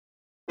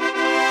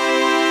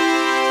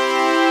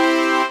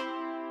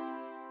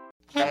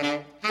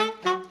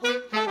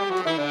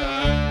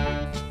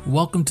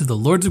welcome to the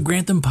Lords of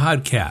Grantham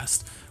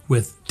podcast.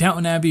 With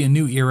Downton Abbey: A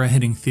New Era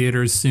hitting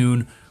theaters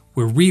soon,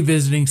 we're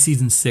revisiting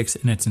season 6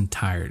 in its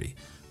entirety.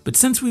 But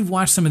since we've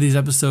watched some of these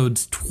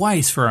episodes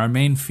twice for our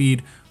main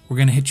feed, we're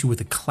going to hit you with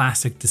a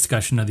classic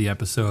discussion of the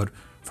episode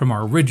from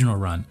our original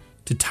run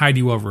to tide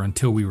you over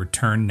until we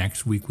return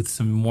next week with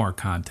some more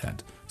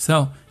content.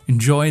 So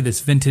enjoy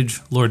this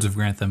vintage Lords of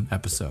Grantham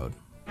episode.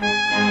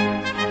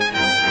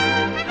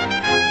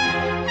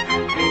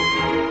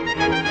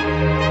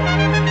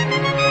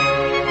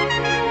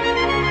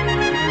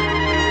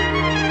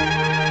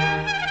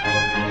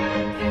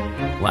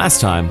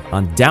 Last time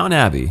on Downton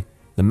Abbey,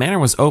 the manor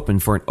was open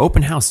for an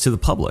open house to the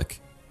public.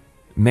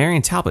 Mary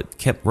and Talbot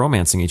kept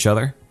romancing each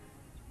other.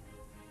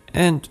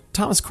 And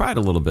Thomas cried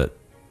a little bit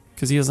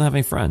because he doesn't have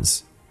any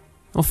friends.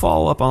 We'll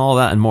follow up on all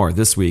that and more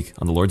this week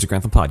on the Lords of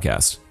Grantham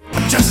podcast.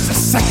 I'm just a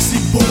sexy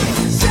boy.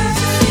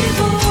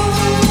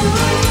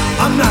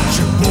 I'm not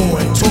your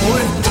boy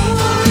toy.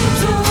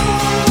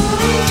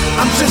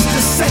 I'm just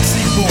a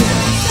sexy boy.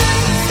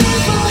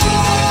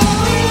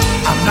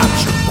 I'm not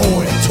your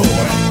boy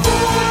toy.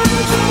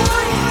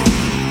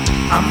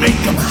 I make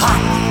him hot.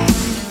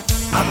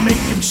 I make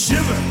him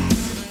shiver.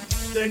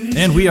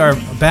 And we are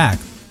back,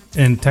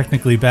 and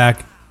technically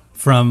back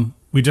from,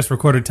 we just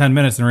recorded 10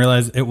 minutes and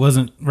realized it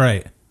wasn't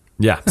right.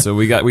 Yeah, so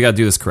we got to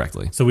do this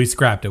correctly. So we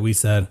scrapped it. We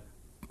said,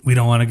 we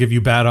don't want to give you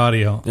bad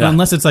audio. Yeah.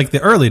 Unless it's like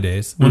the early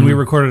days when we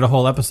recorded a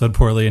whole episode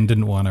poorly and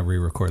didn't want to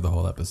re-record the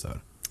whole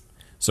episode.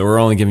 So we're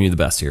only giving you the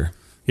best here.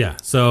 Yeah,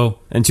 so...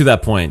 And to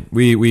that point,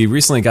 we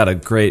recently got a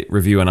great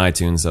review on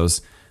iTunes that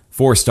was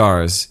 4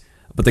 stars,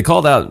 but they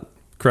called out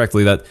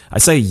correctly that I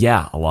say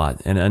yeah a lot,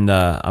 and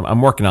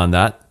I'm working on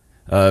that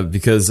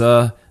because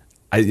I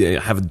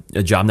have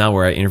a job now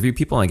where I interview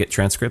people and I get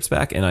transcripts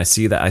back, and I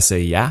see that I say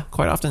yeah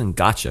quite often and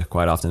gotcha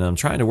quite often, and I'm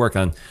trying to work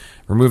on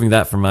removing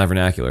that from my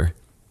vernacular.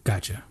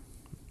 Gotcha.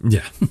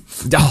 Yeah.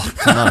 Oh,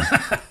 come on.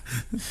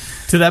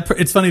 To that,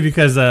 it's funny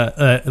because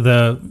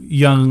the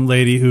young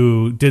lady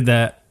who did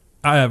that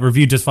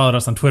review just followed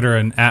us on Twitter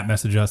and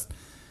 @messaged us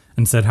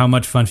and said how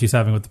much fun she's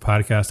having with the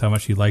podcast, how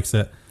much she likes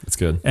it. That's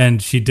good.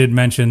 And she did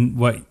mention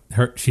what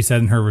she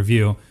said in her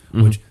review,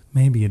 which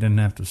maybe you didn't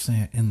have to say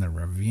it in the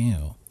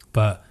review,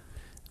 but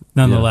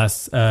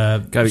nonetheless, I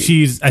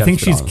think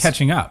she's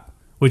catching up,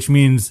 which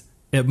means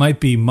it might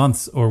be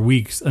months or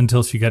weeks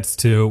until she gets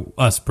to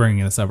us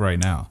bringing this up right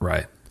now.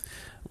 Right.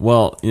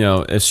 Well,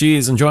 if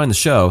she's enjoying the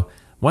show,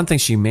 one thing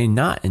she may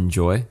not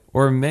enjoy,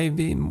 or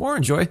maybe more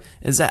enjoy,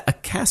 is that a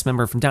cast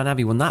member from Downton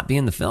Abbey will not be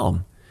in the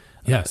film.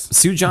 Yes.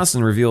 Sue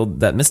Johnston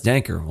revealed that Miss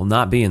Danker will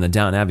not be in the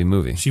Downton Abbey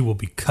movie. She will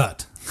be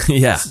cut.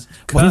 Yeah.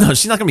 Well, no,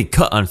 she's not going to be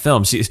cut on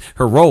film.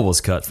 Her role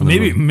was cut from the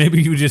movie. Maybe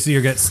you would just see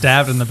her get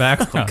stabbed in the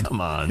background. Oh,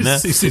 come on.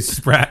 CC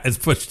Spratt is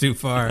pushed too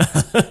far.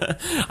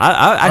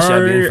 I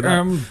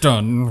am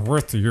done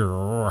with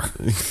you.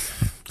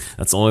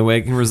 That's the only way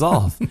it can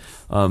resolve.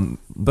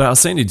 But I was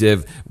saying to you,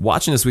 Div,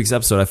 watching this week's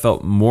episode, I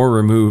felt more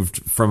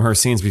removed from her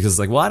scenes because,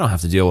 I don't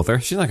have to deal with her.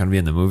 She's not going to be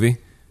in the movie.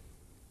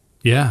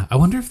 Yeah, I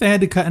wonder if they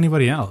had to cut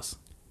anybody else.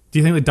 Do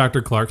you think that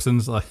Dr.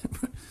 Clarkson's like...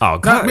 Oh,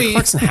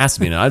 Clarkson has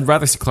to be in it. I'd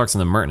rather see Clarkson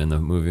than Merton in the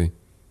movie.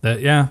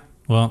 Yeah,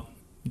 well...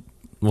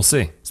 We'll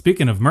see.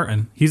 Speaking of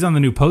Merton, he's on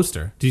the new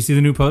poster. Do you see the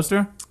new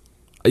poster?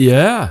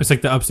 Yeah. It's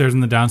like the upstairs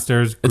and the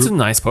downstairs group. It's a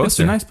nice poster. It's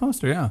a nice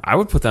poster, yeah. I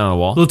would put that on a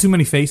wall. A little too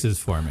many faces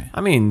for me.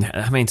 I mean,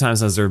 how many times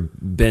has there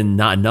been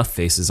not enough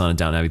faces on a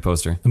Downton Abbey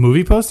poster? The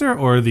movie poster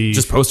or the...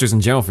 Just posters in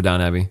general for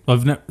Downton Abbey.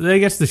 Well, I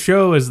guess the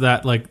show is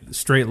that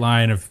straight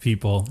line of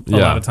people a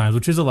lot of times,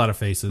 which is a lot of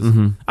faces.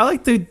 I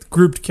like the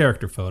grouped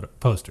character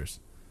posters.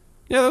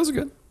 Yeah, those are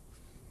good.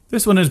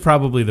 This one is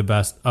probably the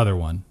best other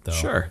one, though.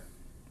 Sure.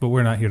 But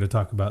we're not here to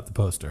talk about the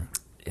poster.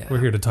 Yeah. We're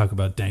here to talk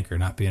about Danker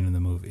not being in the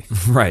movie.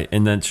 Right,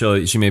 and then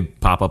she may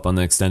pop up on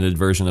the extended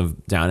version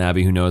of Downton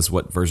Abbey. Who knows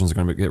what versions are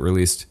going to get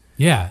released.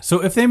 Yeah,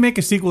 so if they make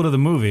a sequel to the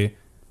movie,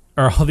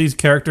 are all these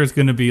characters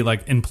going to be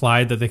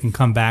implied that they can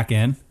come back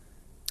in?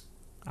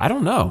 I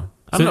don't know.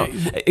 When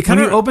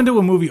you open to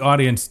a movie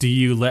audience, do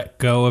you let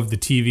go of the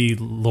TV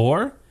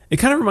lore? It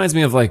kind of reminds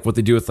me of what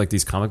they do with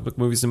these comic book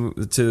movies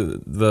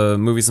to the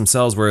movies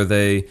themselves, where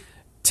they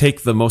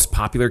take the most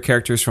popular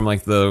characters from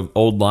the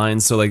old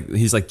lines. So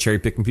he's cherry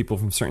picking people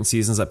from certain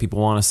seasons that people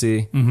want to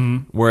see. Mm-hmm.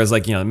 Whereas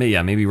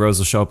maybe Rose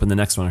will show up in the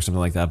next one or something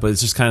like that. But it's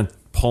just kind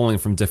of pulling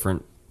from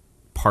different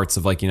parts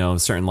of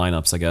certain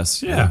lineups, I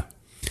guess. Yeah.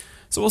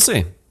 So we'll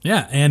see.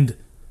 Yeah. And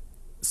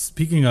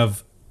speaking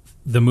of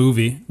the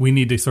movie, we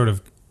need to sort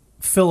of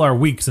fill our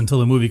weeks until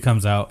the movie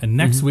comes out. And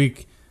next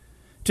week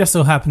just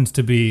so happens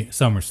to be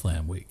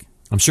SummerSlam week.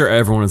 I'm sure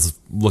everyone is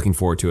looking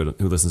forward to it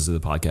who listens to the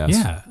podcast.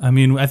 Yeah. I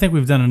mean, I think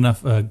we've done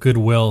enough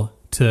goodwill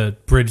to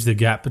bridge the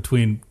gap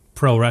between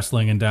pro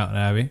wrestling and Downton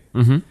Abbey.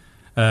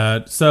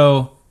 Mm-hmm.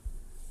 So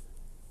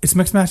it's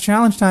Mixed Match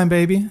Challenge time,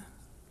 baby.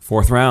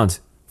 Fourth round,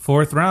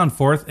 fourth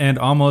and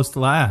almost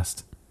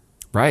last.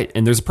 Right.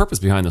 And there's a purpose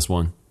behind this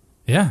one.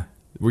 Yeah.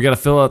 We got to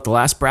fill out the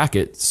last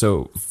bracket,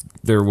 so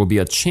there will be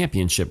a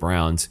championship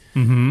round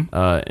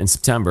in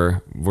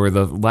September where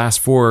the last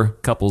 4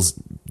 couples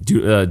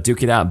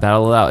duke it out,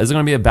 battle it out? Is it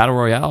going to be a battle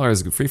royale, or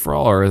is it free for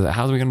all, or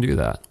how are we going to do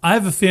that? I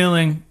have a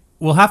feeling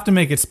we'll have to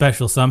make it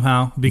special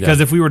somehow, because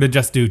if we were to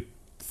just do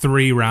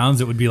 3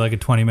 rounds, it would be like a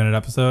 20-minute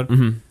episode.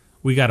 Mm-hmm.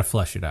 We got to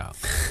flesh it out.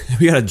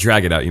 We got to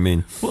drag it out, you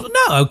mean? Well,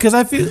 no, because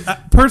I feel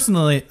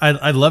personally,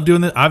 I love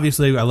doing this.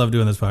 Obviously, I love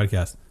doing this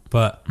podcast,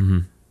 but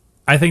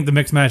I think the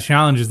Mixed Match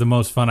Challenge is the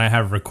most fun I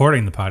have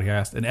recording the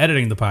podcast and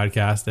editing the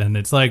podcast, and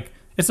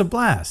it's a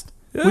blast.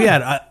 Yeah. We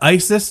had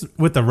ISIS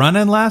with the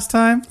run-in last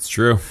time. It's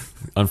true.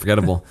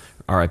 Unforgettable.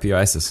 R.I.P.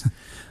 ISIS.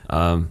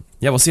 Yeah,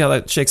 we'll see how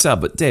that shakes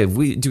out. But Dave,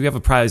 do we have a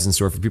prize in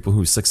store for people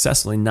who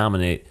successfully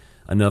nominate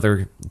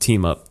another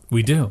team up?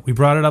 We do. We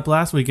brought it up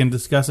last week in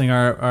discussing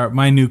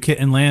my new kit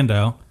in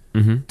Lando,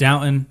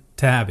 Downton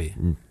Tabby.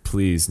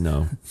 Please,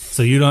 no.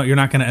 So you're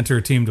not going to enter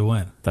a team to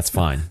win. That's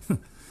fine.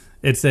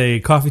 It's a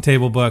coffee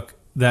table book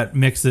that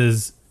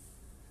mixes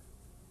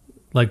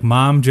like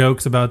mom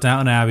jokes about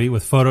Downton Abbey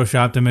with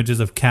photoshopped images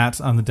of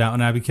cats on the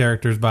Downton Abbey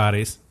characters'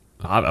 bodies.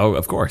 Oh,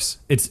 of course.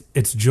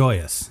 It's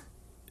joyous.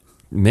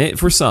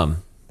 For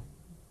some.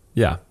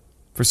 Yeah,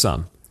 for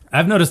some.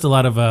 I've noticed a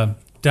lot of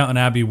Downton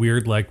Abbey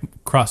weird like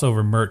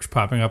crossover merch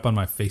popping up on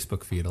my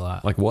Facebook feed a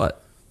lot. Like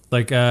what?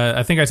 Like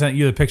I think I sent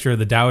you the picture of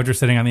the Dowager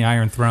sitting on the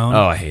Iron Throne.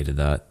 Oh, I hated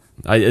that.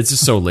 It's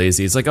just so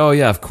lazy. It's like, oh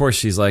yeah, of course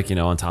she's like,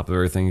 on top of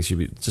everything.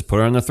 Just put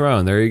her on the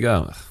throne. There you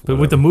go. But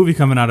with the movie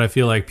coming out, I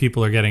feel like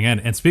people are getting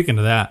in. And speaking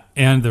of that,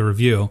 and the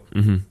review,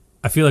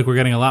 I feel like we're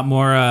getting a lot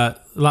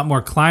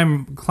more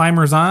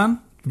climbers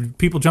on.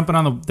 People jumping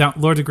on the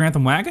Lords of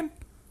Grantham wagon.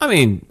 I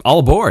mean, all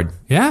aboard.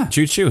 Yeah.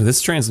 Choo choo.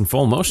 This train's in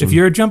full motion. If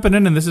you're jumping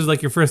in and this is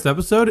like your first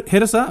episode,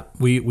 hit us up.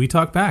 We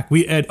talk back.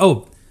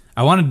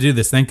 I wanted to do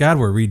this. Thank God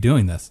we're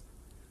redoing this.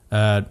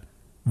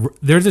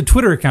 There's a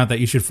Twitter account that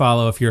you should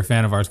follow if you're a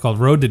fan of ours called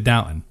Road to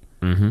Downton.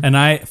 And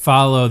I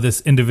follow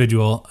this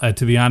individual.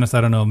 To be honest, I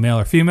don't know, male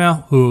or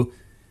female, who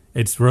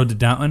it's Road to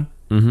Downton.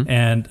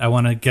 And I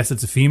want to guess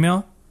it's a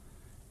female.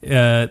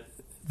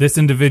 This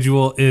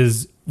individual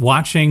is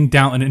watching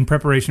Downton in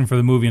preparation for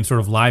the movie and sort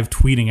of live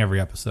tweeting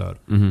every episode.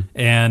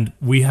 And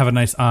we have a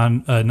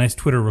nice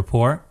Twitter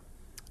rapport.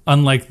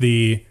 Unlike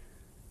the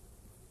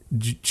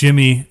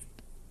Jimmy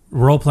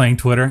role-playing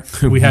Twitter,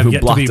 we have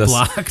yet to be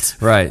blocked.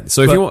 Right.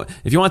 So if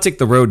you want to take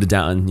the road to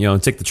Downton,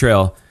 take the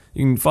trail,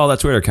 you can follow that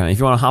Twitter account. If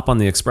you want to hop on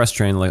the express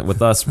train like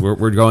with us,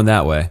 we're going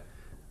that way.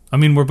 I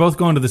mean, we're both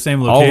going to the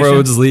same location. All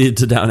roads lead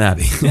to Downton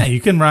Abbey. Yeah,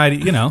 you can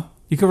ride.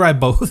 You can ride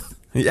both.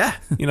 Yeah,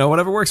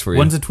 whatever works for you.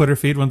 One's a Twitter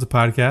feed, one's a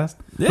podcast.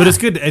 Yeah. But it's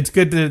good. It's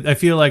good to. I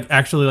feel like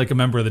actually like a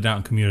member of the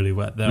Downton community,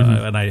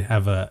 and I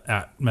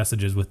have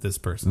messages with this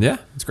person. Yeah,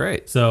 it's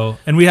great. So,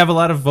 and we have a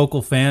lot of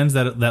vocal fans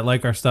that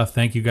like our stuff.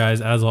 Thank you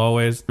guys as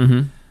always.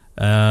 Is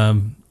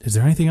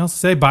there anything else to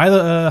say? Buy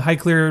the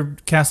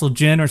Highclere Castle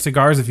gin or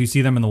cigars if you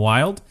see them in the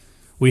wild.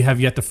 We have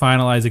yet to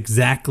finalize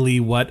exactly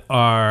what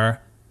our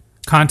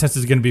contest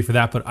is going to be for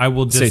that, but I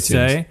will just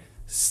say,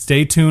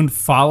 stay tuned.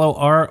 Follow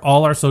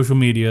all our social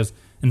medias.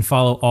 And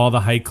follow all the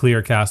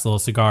Highclere Castle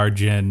cigar,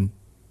 gin,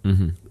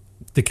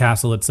 the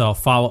castle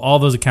itself. Follow all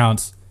those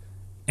accounts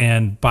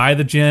and buy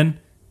the gin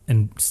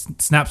and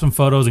snap some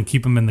photos and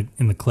keep them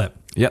in the clip.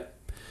 Yep.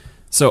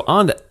 So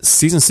on to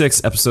season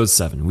 6, episode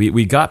 7.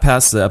 We got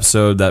past the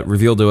episode that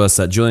revealed to us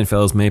that Julian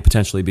Fellows may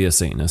potentially be a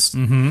Satanist.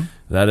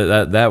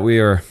 That we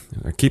are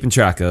keeping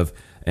track of.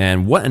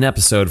 And what an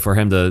episode for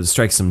him to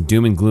strike some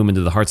doom and gloom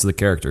into the hearts of the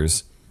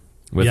characters.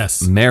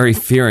 With Mary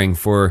fearing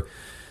for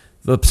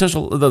the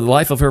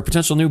life of her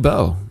potential new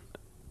beau,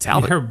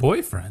 Talbot. Her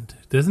boyfriend,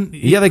 doesn't?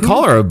 Yeah, they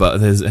call her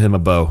him a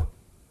beau.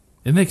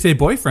 And they say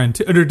boyfriend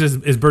too, or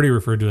is Birdie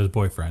referred to as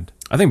boyfriend?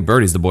 I think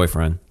Birdie's the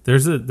boyfriend.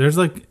 Did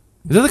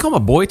they call him a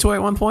boy toy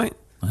at one point?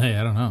 Hey,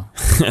 I don't know.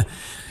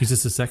 He's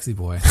just a sexy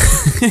boy.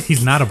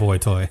 He's not a boy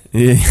toy.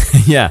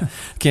 Yeah,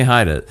 can't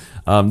hide it.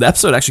 The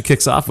episode actually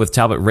kicks off with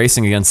Talbot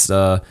racing against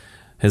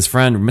his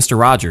friend Mr.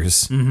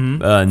 Rogers.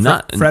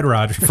 Not Fred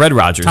Rogers. Fred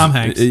Rogers. Tom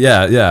Hanks.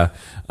 Yeah.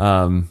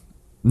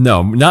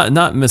 No,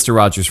 not Mr.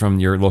 Rogers from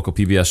your local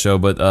PBS show,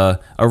 but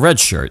a red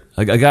shirt.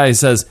 A guy who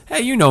says, hey,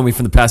 you know me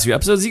from the past few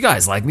episodes. You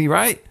guys like me,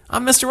 right?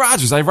 I'm Mr.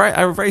 Rogers. I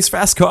race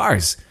fast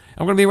cars.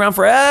 I'm going to be around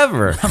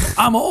forever.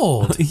 I'm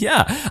old.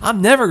 Yeah,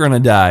 I'm never going to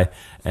die.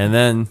 And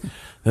then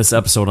this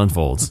episode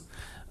unfolds.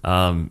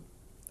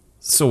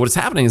 So what's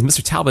happening is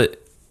Mr.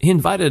 Talbot, he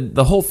invited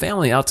the whole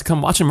family out to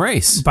come watch him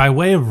race. By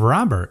way of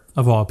Robert,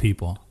 of all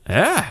people.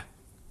 Yeah.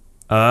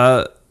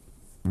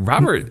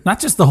 Robert. Not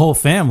just the whole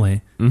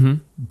family.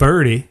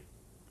 Birdie.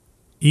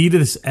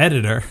 Edith's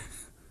editor.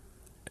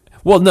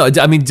 Well, no,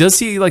 I mean, does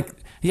he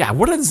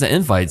what is the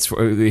invites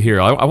for here?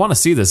 I want to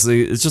see this.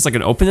 It's just like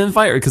an open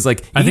invite? Because I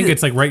think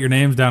it's like, write your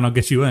names down, I'll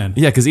get you in.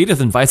 Yeah, because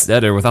Edith invites the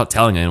editor without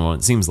telling anyone,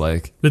 it seems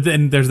like. But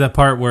then there's that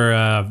part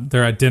where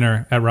they're at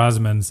dinner at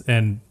Rosamond's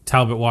and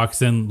Talbot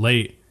walks in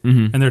late.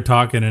 And they're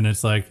talking, and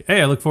it's like,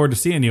 hey, I look forward to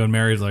seeing you. And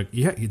Mary's like,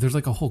 yeah, there's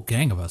like a whole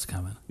gang of us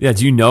coming. Yeah,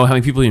 do you know how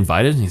many people he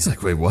invited? And he's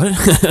like, wait, what?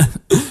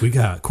 We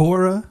got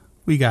Cora.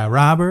 We got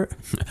Robert.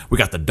 We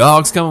got the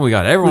dogs coming. We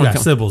got everyone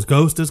coming. Sybil's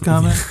ghost is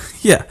coming.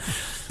 Yeah.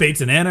 Bates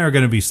and Anna are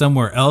going to be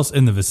somewhere else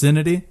in the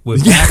vicinity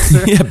with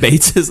Baxter. Yeah,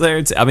 Bates is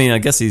there. I mean, I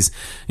guess he's,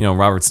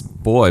 Robert's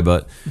boy,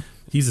 but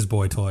He's his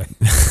boy toy.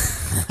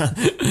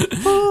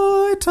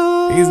 boy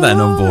toy. He's not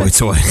no boy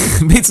toy.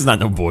 Bates is not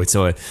no boy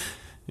toy.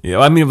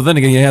 I mean, but then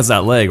again, he has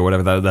that leg or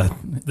whatever.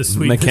 The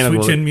sweet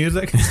chin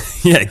music.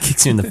 Yeah, it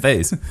kicks you in the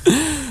face.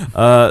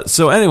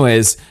 So,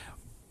 anyways,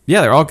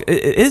 yeah, they're all.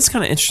 It is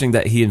kind of interesting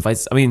that he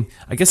invites. I mean,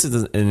 I guess it's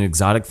an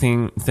exotic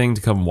thing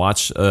to come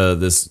watch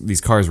these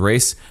cars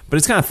race. But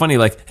it's kind of funny.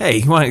 Like, hey,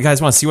 you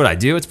guys want to see what I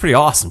do? It's pretty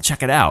awesome.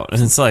 Check it out.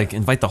 And it's like,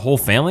 invite the whole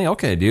family.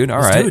 Okay, dude. All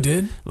right, do it,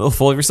 dude. A little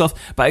full of yourself.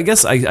 But I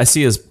guess I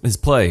see his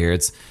play here.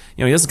 It's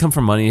he doesn't come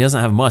from money. He doesn't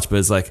have much. But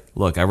it's like,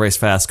 look, I race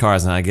fast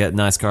cars and I get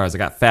nice cars. I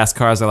got fast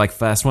cars. I like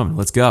fast women.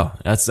 Let's go.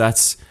 That's.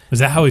 Is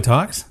that how he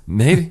talks?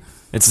 Maybe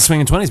it's the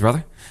swinging 20s,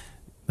 brother.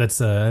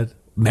 That's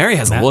Mary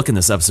has a look in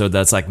this episode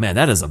that's like, man,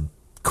 that is a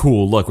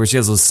cool look, where she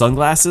has those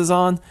sunglasses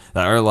on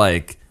that are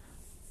like,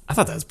 I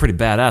thought that was pretty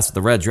badass with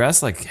the red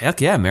dress. Like,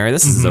 heck yeah, Mary,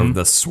 this is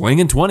the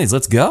swinging 20s.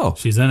 Let's go.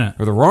 She's in it.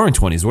 Or the roaring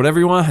 20s, whatever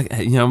you want.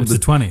 It's the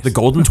 20s. The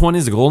golden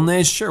 20s, the golden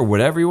age, sure,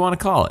 whatever you want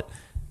to call it.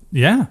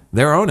 Yeah.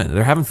 They're owning it.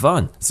 They're having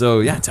fun. So,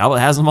 yeah, Talbot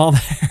has them all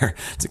there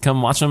to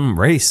come watch them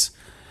race.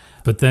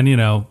 But then,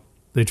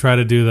 they try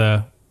to do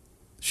the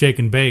shake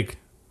and bake.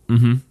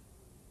 Mm-hmm.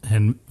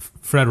 And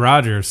Fred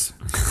Rogers.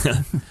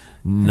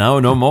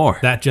 No more.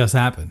 That just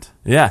happened.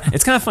 Yeah,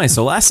 it's kind of funny.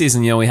 So last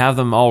season, we have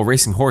them all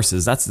racing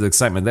horses. That's the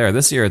excitement there.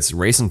 This year, it's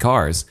racing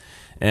cars.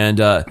 And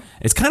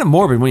it's kind of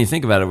morbid when you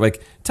think about it.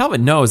 Like, Talbot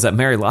knows that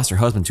Mary lost her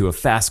husband to a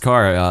fast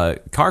car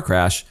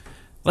crash.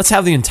 Let's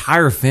have the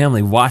entire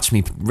family watch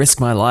me risk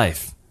my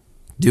life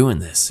doing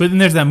this. But then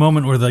there's that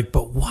moment where they're like,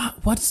 but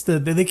what's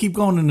they keep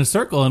going in a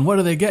circle, and what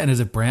are they getting? Is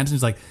it Branson?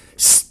 He's like,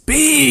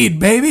 speed,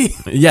 baby.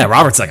 Yeah,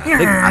 Robert's like,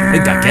 I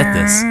think I get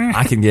this.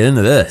 I can get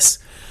into this.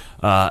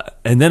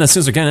 And then as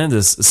soon as they're getting into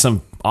this,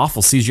 some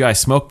awful CGI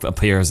smoke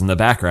appears in the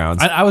background.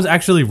 I was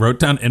actually wrote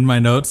down in my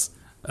notes,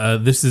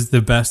 this is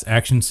the best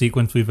action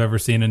sequence we've ever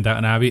seen in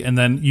Downton Abbey. And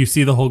then you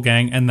see the whole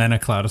gang and then a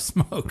cloud of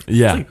smoke.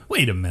 Yeah. It's like,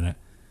 wait a minute.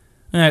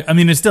 I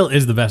mean, it still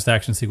is the best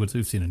action sequence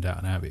we've seen in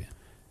Downton Abbey.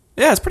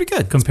 Yeah, it's pretty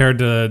good. Compared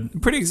to...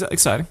 Pretty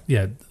exciting.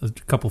 Yeah, a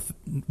couple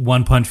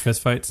one-punch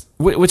fistfights.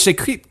 Which they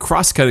keep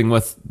cross-cutting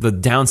with the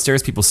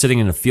downstairs people sitting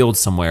in a field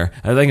somewhere.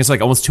 I think it's like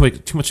almost too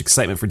much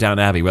excitement for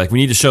Downton Abbey. We're like, we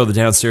need to show the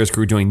downstairs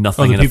crew doing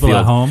nothing in a field. People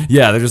at home?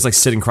 Yeah, they're just like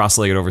sitting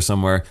cross-legged over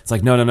somewhere. It's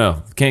like,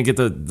 no. Can't get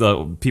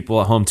the people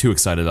at home too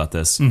excited about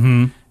this.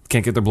 Mm-hmm.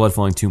 Can't get their blood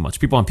flowing too much.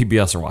 People on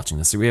PBS are watching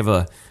this. So we have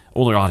a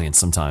older audience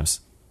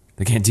sometimes.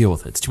 They can't deal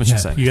with it. It's too much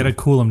excitement. You got to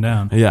cool them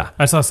down. Yeah.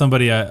 I saw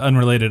somebody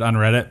unrelated on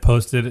Reddit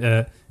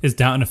posted, is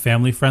Downton a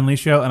family-friendly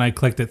show? And I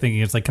clicked it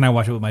thinking, it's like, can I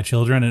watch it with my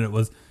children? And it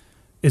was,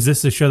 is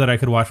this a show that I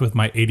could watch with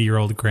my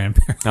 80-year-old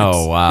grandparents?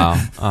 Oh,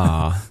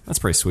 wow. That's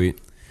pretty sweet.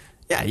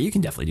 Yeah, you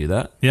can definitely do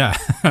that. Yeah.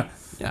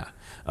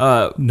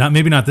 Yeah.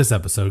 Maybe not this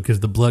episode,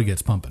 because the blood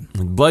gets pumping.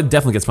 Blood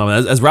definitely gets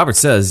pumping. As Robert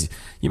says,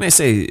 you may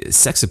say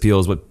sex appeal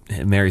is what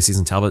Mary sees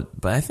in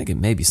Talbot, but I think it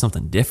may be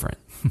something different.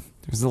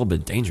 There's a little bit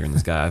of danger in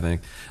this guy, I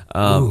think.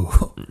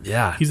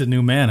 Yeah. He's a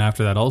new man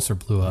after that ulcer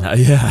blew up.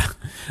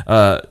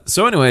 Yeah.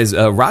 So anyways,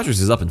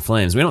 Rogers is up in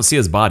flames. We don't see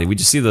his body. We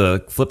just see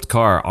the flipped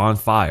car on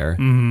fire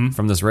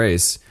from this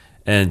race.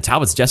 And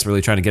Talbot's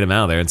desperately trying to get him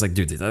out of there. It's like,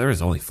 dude, there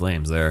is only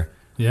flames there.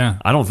 Yeah.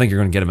 I don't think you're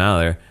going to get him out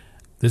of there.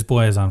 This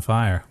boy is on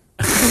fire.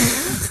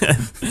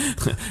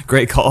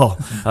 Great call.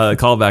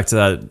 Call back to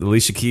that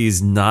Alicia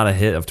Keys not a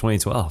hit of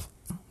 2012.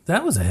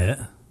 That was a hit.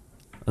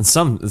 In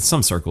some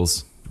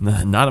circles.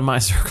 Not in my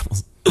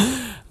circles.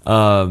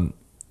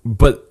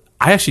 But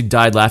I actually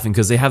died laughing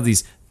because they have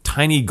these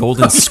tiny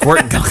golden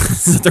squirt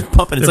guns that they're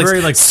pumping. It's they're like,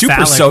 very, like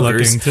super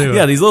soakers. Too.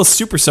 Yeah, these little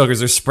super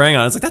soakers are spraying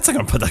on it. It's like, that's not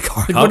going to put that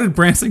car like, out. Where did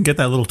Branson get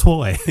that little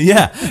toy?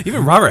 Yeah,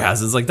 even Robert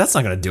has it. It's like, that's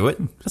not going to do it.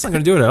 That's not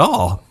going to do it at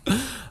all.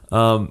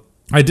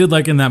 I did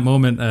like in that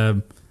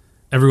moment,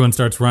 everyone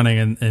starts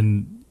running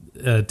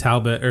and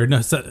Talbot, or no,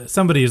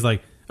 somebody is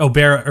like,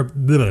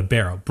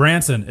 Barrow.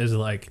 Branson is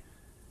like,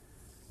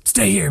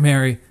 stay here,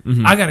 Mary.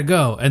 Mm-hmm. I gotta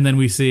go. And then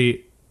we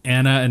see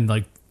Anna, and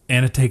like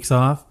Anna takes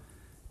off,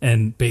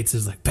 and Bates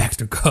is like,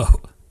 Baxter,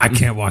 go. I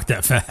can't walk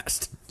that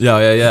fast.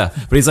 Yeah.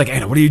 But he's like,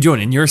 Anna, what are you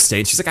doing in your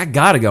state? She's like, I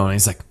gotta go. And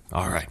he's like,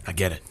 all right, I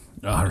get it.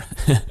 All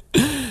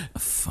right.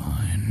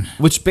 Fine.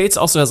 Which Bates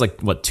also has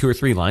like, what, 2 or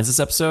 3 lines this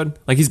episode?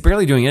 Like, he's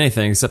barely doing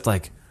anything except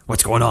like,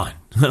 what's going on?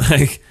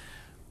 Like,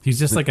 he's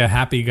just like a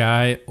happy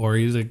guy, or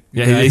he's a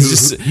guy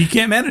he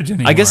can't manage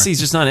anymore. I guess he's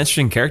just not an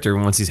interesting character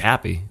once he's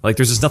happy. Like,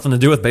 there's just nothing to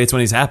do with Bates when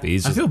he's happy.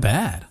 I feel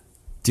bad.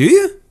 Do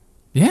you?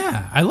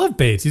 Yeah, I love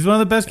Bates. He's one of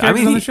the best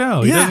characters on the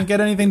show. He doesn't get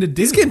anything to do.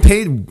 He's getting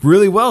paid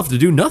really well to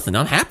do nothing.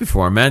 I'm happy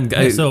for him, man.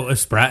 So if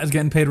Spratt is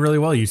getting paid really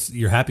well,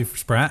 you're happy for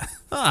Spratt?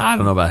 I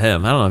don't know about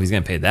him. I don't know if he's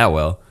getting paid that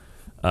well.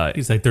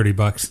 He's like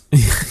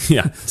 $30.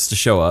 Yeah, just to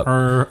show up.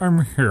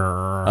 I'm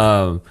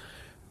here.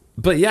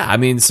 But yeah, I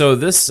mean, so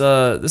this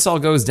all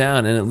goes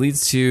down, and it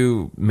leads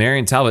to Mary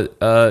and Talbot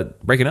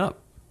breaking up.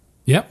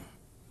 Yep.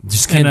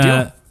 Just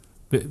can't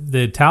deal.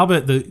 The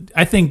Talbot,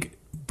 I think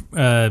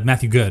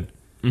Matthew Good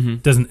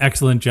does an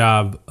excellent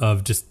job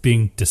of just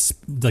being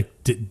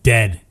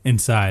dead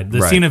inside.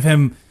 The scene of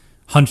him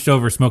hunched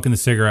over smoking the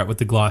cigarette with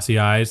the glossy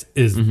eyes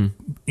is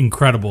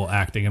incredible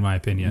acting, in my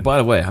opinion. By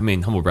the way, I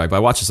mean, humble brag, but I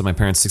watched this on my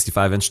parents'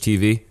 65-inch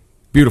TV.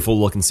 Beautiful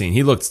looking scene.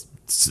 It looks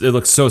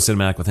so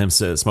cinematic with him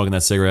smoking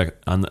that cigarette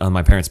on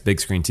my parents' big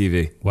screen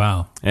TV.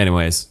 Wow.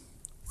 Anyways,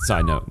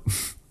 side note.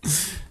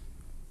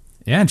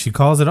 Yeah, and she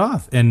calls it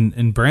off.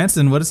 And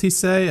Branson, what does he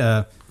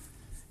say?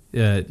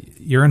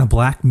 You're in a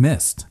black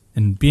mist,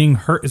 and being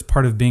hurt is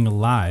part of being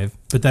alive,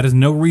 but that is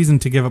no reason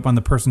to give up on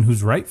the person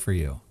who's right for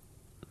you.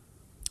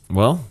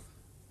 Well,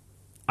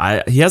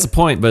 he has a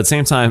point, but at the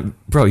same time,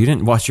 bro, you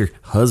didn't watch your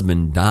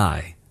husband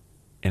die.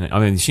 And I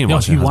mean, she didn't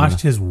watch her he husband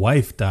watched his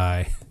wife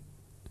die.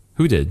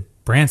 Who did?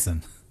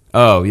 Branson.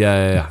 Oh,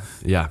 yeah.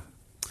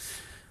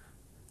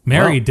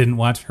 Mary didn't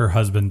watch her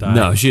husband die.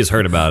 No, she just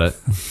heard about it.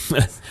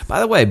 By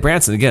the way,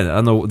 Branson, again,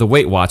 on the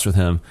Weight Watch with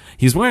him,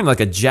 he's wearing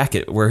like a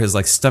jacket where his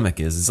like stomach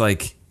is. It's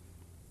like,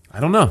 I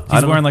don't know.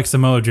 He's wearing like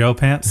Samoa Joe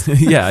pants.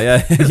 Yeah.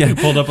 He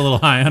pulled up a little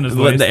high on his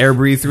waist. Letting the air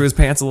breathe through his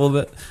pants a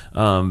little bit.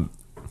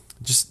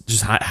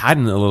 Just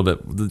hiding it a little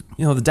bit.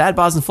 The dad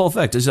bod's in full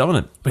effect. Just own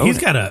it. But he's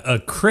got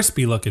a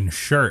crispy looking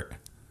shirt.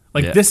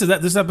 Like this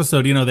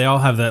episode, they all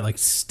have that like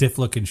stiff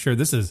looking shirt.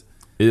 This is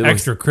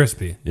extra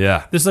crispy.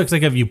 Yeah. This looks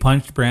like if you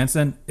punched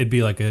Branson, it'd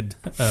be like a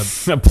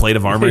plate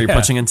of armor you're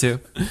punching into.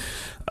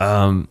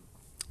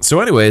 So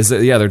anyways,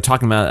 they're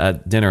talking about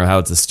at dinner how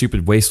it's a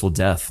stupid, wasteful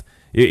death.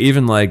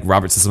 Even like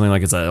Robert says something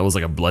like it was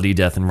like a bloody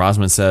death, and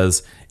Rosamund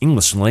says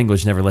English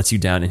language never lets you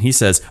down, and he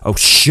says, "Oh,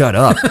 shut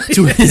up,"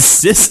 to his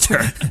sister.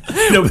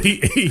 No, but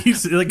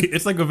he's like,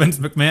 it's like with Vince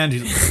McMahon.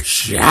 He's like,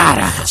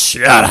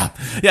 shut up.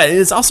 Yeah,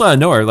 it's also out of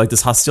nowhere, like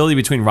this hostility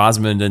between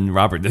Rosamund and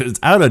Robert. It's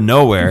out of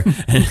nowhere,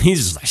 and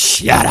he's just like,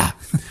 shut up.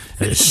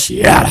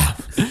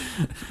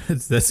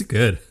 That's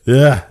good.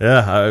 Yeah.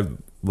 I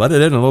let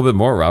it in a little bit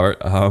more,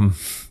 Robert.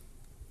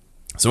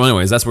 So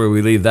anyways, that's where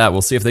we leave that.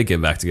 We'll see if they get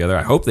back together.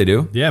 I hope they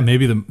do. Yeah,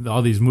 maybe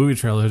all these movie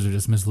trailers are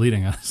just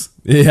misleading us.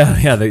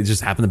 Yeah, they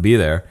just happen to be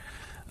there.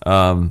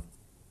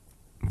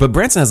 But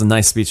Branson has a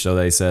nice speech, though,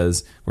 that he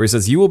says, where he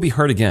says, "You will be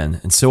hurt again,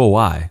 and so will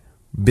I.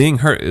 Being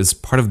hurt is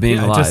part of being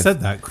alive." I just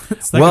said that.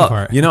 Second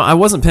part. I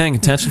wasn't paying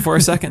attention for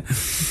a second.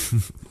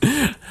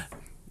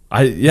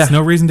 There's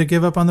no reason to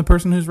give up on the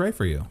person who's right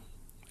for you.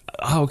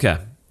 Oh, okay.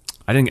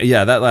 I didn't.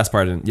 Yeah, that last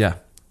part I didn't. Yeah.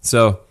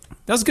 So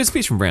that was a good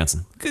speech from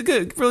Branson.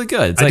 Good, really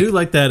good. I do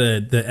like that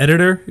the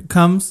editor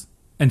comes,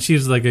 and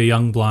she's like a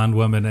young blonde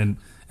woman,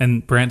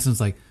 and Branson's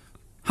like,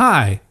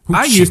 "Hi,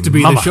 I used to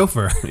be the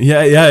chauffeur."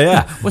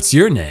 Yeah. What's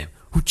your name?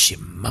 Hoochie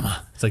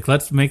mama. It's like,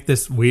 let's make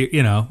this weird,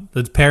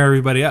 let's pair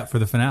everybody up for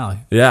the finale.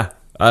 Yeah.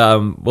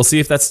 We'll see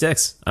if that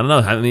sticks. I don't know.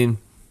 I mean,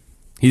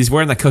 he's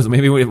wearing that coat.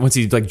 Maybe once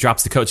he like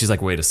drops the coat, she's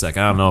like, wait a sec.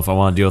 I don't know if I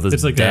want to deal with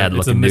this dad-looking dude.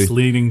 It's a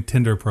misleading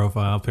Tinder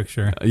profile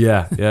picture.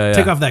 Yeah.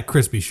 Take off that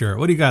crispy shirt.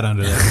 What do you got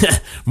under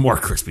there? More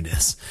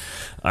crispiness.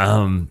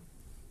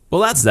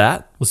 Well, that's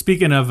that. Well,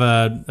 speaking of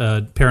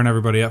pairing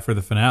everybody up for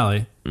the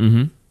finale,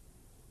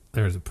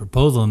 there's a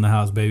proposal in the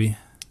house, baby.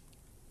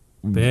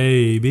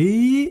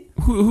 Baby.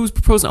 Who's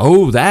proposing?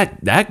 Oh,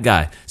 that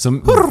guy. Some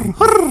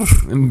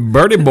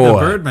birdie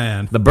boy.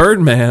 The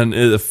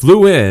Birdman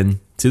flew in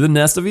to the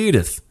nest of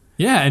Edith.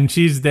 Yeah, and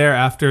she's there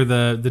after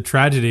the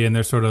tragedy, and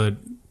they're sort of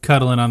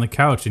cuddling on the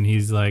couch, and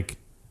he's like,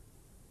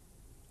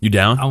 "You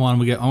down? I want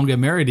to get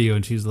married to you."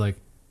 And she's like,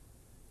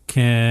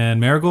 "Can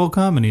Marigold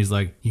come?" And he's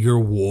like, "Your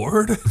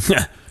ward?"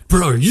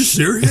 Bro, are you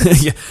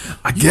serious? Yeah,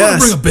 I guess. You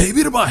want to bring a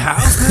baby to my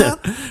house,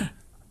 man?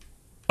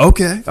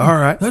 Okay, all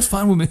right. That's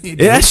fine with me.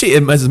 It actually,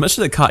 as much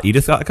as it caught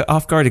Edith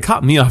off guard, it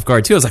caught me off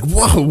guard too. I was like,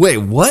 whoa, wait,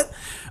 what?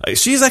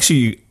 She's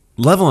actually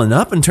leveling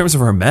up in terms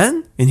of her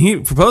men? And he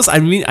proposed? I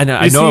mean, I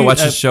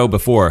watched this show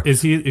before.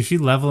 Is she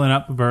leveling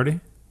up, Birdie?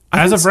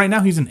 As of right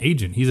now, he's an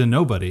agent. He's a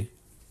nobody.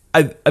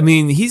 I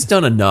mean, he's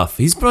done enough.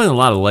 He's put in a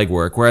lot of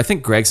legwork, where I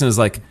think Gregson is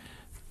like,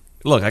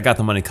 look, I got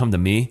the money, come to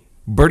me.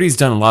 Birdie's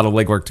done a lot of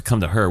legwork to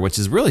come to her, which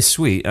is really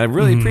sweet. I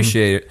really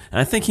appreciate it.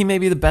 And I think he may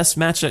be the best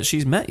match that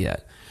she's met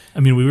yet. I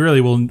mean, we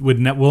really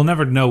we'll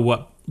never know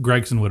what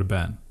Gregson would have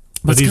been.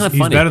 But he's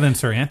better than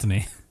Sir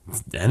Anthony.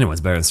 Anyone's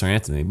better than Sir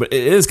Anthony. But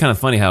it is kind of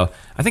funny how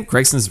I think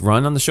Gregson's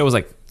run on the show was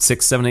like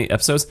 6, 7, 8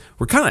 episodes.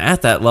 We're kind of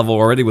at that level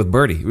already with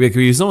Birdie.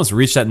 He's almost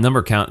reached that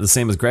number count the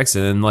same as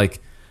Gregson. And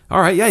like, all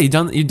right, yeah, you've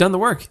done the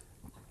work.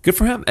 Good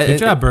for him. Good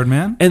job,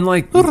 Birdman. And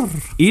like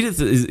Edith,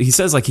 he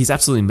says like he's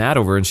absolutely mad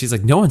over her, and she's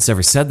like, no one's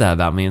ever said that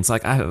about me. And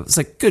it's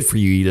like good for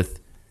you, Edith.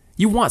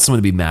 You want someone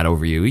to be mad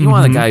over you. You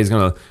want a guy who's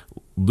gonna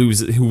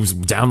who's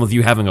down with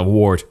you having a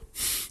ward.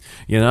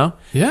 You know?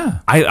 Yeah.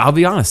 I'll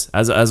be honest.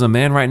 As a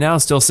man right now,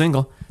 still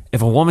single,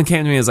 if a woman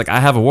came to me and was like, I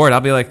have a ward,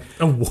 I'll be like,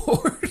 a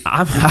ward?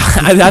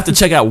 I'd have to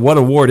check out what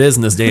a ward is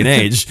in this day and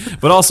age.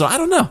 But also, I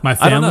don't know. My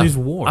family's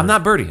ward. I'm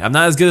not Birdie. I'm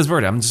not as good as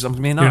Birdie. I'm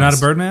being honest. You're not a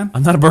Birdman?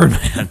 I'm not a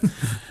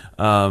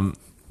Birdman.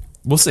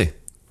 We'll see.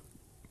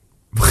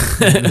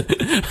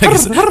 I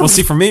guess we'll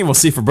see for me. We'll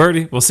see for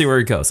Birdie. We'll see where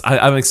he goes.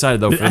 I'm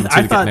excited though for him to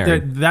get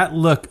married. That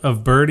look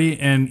of Birdie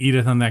and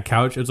Edith on that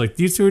couch, it's like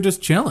these two are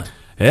just chilling.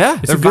 Yeah,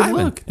 It's a they're good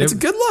vibing. look. It's a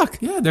good look.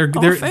 Yeah,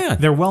 I'm a fan.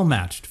 they're well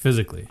matched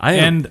physically I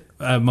am.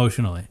 and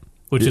emotionally,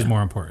 which is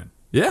more important.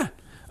 Yeah.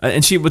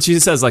 And what she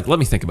says, like, let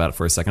me think about it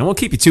for a second. I won't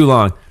keep you too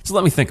long, so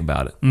let me think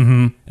about it.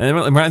 Mm-hmm. And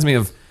it reminds me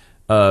of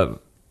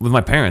with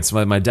my parents.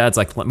 My dad's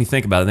like, let me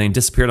think about it. And then he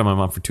disappeared on my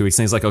mom for 2 weeks.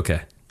 And he's like,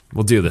 okay,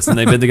 we'll do this. And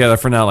they've been together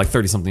for now like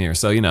 30-something years.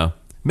 So,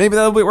 maybe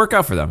that'll work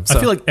out for them. So. I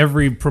feel like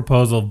every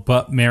proposal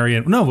but Mary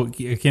and... No, I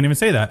can't even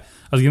say that.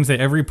 I was going to say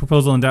every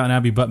proposal in Downton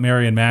Abbey but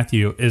Mary and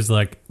Matthew is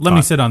like, let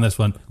me sit on this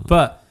one.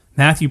 But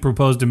Matthew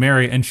proposed to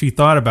Mary and she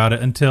thought about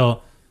it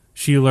until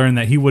she learned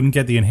that he wouldn't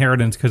get the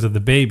inheritance because of the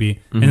baby.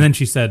 Mm-hmm. And then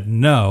she said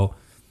no.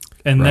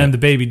 And then the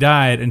baby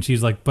died and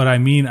she's like, but I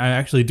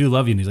actually do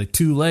love you. And he's like,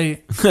 too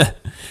late. And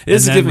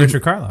then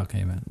Richard Carlisle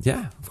came in.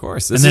 Yeah, of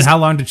course. And then how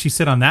long did she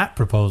sit on that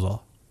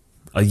proposal?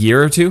 A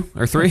year or 2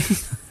 or 3.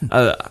 This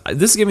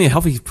is giving me a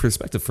healthy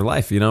perspective for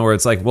life, where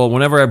it's like, well,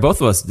 whenever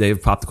both of us,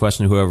 Dave, pop the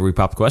question to whoever we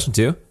pop the question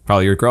to,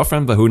 probably your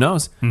girlfriend, but who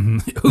knows? Mm-hmm.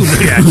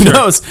 Who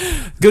knows?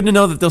 Good to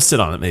know that they'll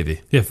sit on it,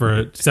 maybe. Yeah,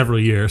 for several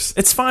years.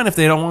 It's fine if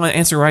they don't want to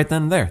answer right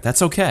then and there.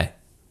 That's okay.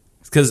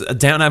 Because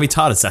Downton Abbey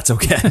taught us that's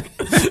okay.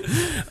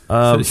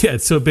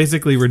 So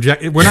basically, we're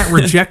not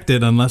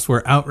rejected unless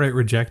we're outright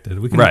rejected.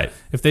 We can, right.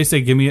 If they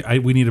say,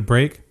 we need a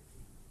break,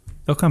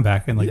 they'll come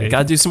back and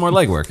got to do some more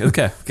legwork.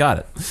 Okay, got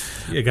it.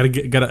 Yeah,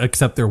 got to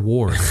accept their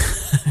award.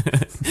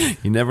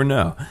 You never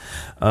know.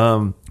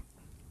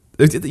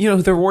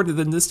 Their award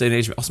in this day and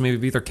age also maybe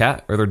be their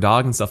cat or their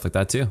dog and stuff like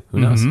that too. Who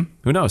knows? Mm-hmm.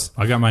 Who knows?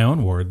 I got my own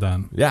award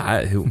then.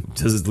 Yeah,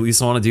 does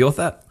Lisa want to deal with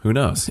that? Who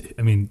knows?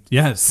 I mean,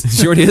 yes,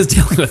 she already is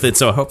dealing with it,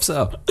 so I hope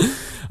so.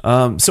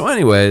 So,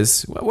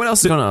 anyways, what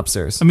else is going on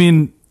upstairs? I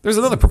mean, there's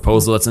another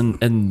proposal that's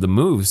in the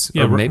moves.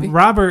 Yeah, maybe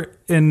Robert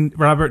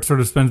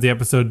sort of spends the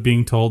episode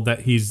being told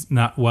that he's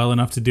not well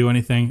enough to do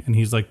anything, and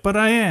he's like, "But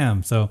I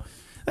am." So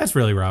that's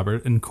really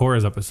Robert in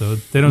Cora's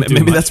episode. They don't.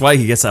 Maybe that's why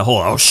he gets that whole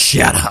 "oh,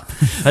 shut up."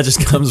 That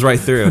just comes right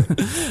through.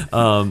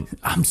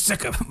 I'm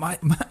sick of my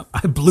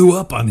I blew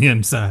up on the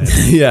inside.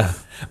 Yeah,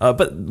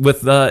 but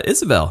with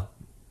Isabel.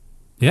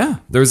 Yeah,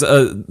 there's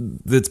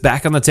it's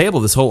back on the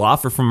table. This whole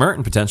offer from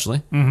Merton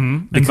potentially.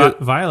 Mm-hmm. Because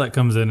Violet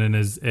comes in and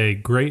is a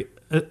great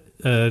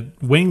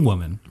wing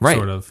woman, right?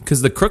 Sort of,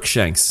 because the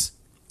Crookshanks,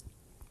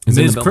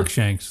 Ms.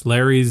 Crookshanks,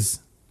 Larry's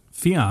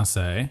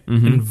fiance,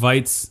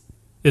 invites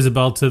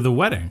Isabel to the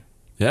wedding.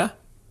 Yeah,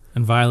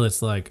 and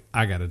Violet's like,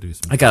 I got to do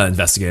something. I got to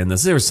investigate in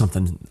this. There's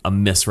something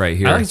amiss right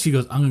here. I like she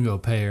goes, I'm gonna go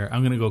pay her.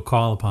 I'm gonna go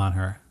call upon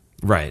her.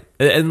 Right,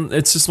 and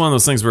it's just one of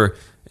those things where.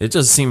 It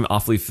just seemed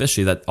awfully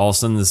fishy that all of a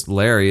sudden this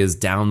Larry is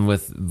down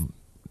with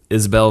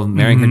Isabel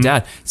marrying her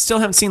dad. Still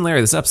haven't seen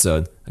Larry this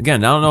episode.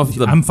 Again, I don't know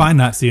if I'm fine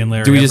not seeing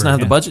Larry. Do we just not have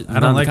the budget? I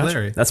don't like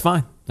Larry. That's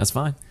fine.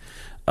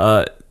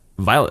 Violet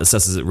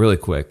assesses it really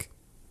quick.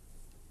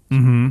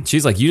 Mm-hmm.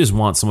 She's like, you just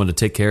want someone to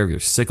take care of your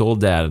sick old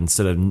dad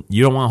instead of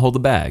you don't want to hold the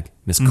bag,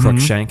 Miss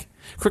Crookshank.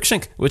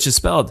 Crookshank, which is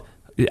spelled.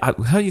 How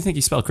do you think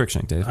you spell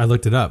Crookshank, Dave? I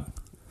looked it up.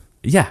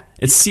 Yeah,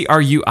 it's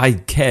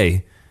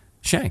Cruik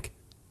Shank.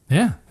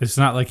 Yeah, it's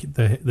not like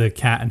the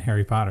cat in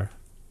Harry Potter.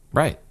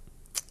 Right.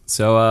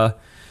 So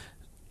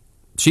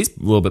she's a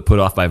little bit put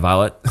off by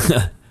Violet.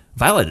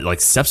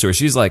 Violet steps to her.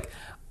 She's like,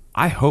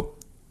 I hope,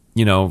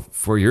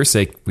 for your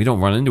sake, we don't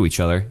run into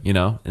each other,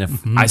 And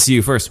if I see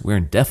you first,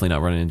 we're definitely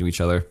not running into each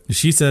other.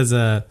 She says,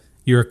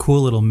 you're a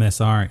cool little miss,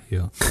 aren't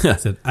you? I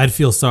said, I'd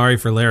feel sorry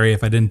for Larry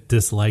if I didn't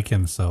dislike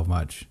him so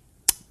much.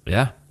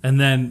 Yeah. And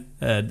then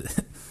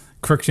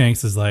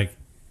Crookshanks is like,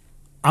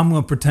 I'm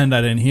going to pretend I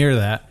didn't hear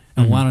that.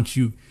 And why don't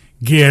you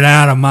get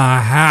out of my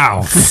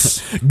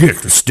house? Get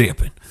to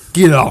stepping.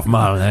 Get off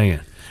my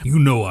land. You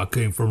know I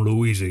came from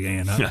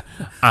Louisiana.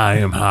 I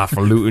am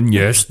highfalutin.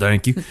 Yes,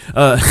 thank you.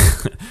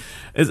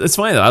 It's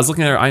funny, though. I was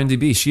looking at her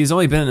IMDb. She's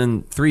only been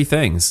in 3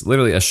 things.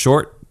 Literally a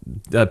short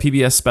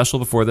PBS special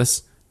before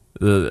this,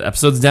 the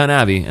episodes of Downton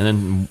Abbey, and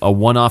then a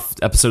one-off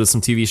episode of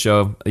some TV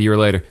show a year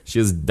later.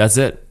 That's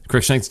it.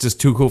 Crookshank's just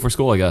too cool for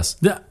school, I guess.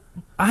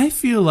 I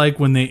feel like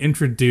when they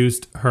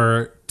introduced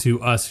her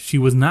to us, she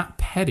was not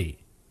petty.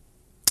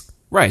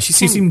 Right. She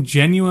seemed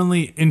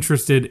genuinely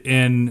interested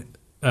in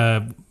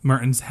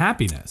Merton's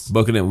happiness.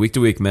 Booking it week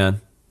to week,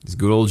 man. It's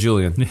good old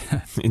Julian.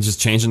 Yeah. And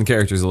just changing the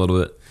characters a little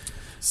bit.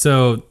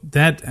 So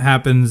that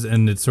happens,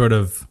 and it's sort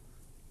of...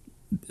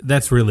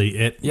 That's really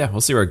it. Yeah,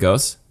 we'll see where it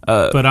goes.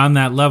 But on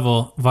that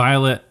level,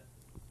 Violet...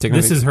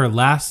 This is her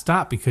last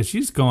stop because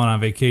she's going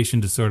on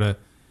vacation to sort of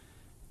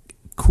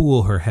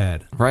cool her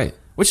head. Right.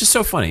 Which is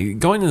so funny.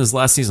 Going into this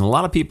last season, a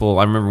lot of people,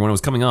 I remember when it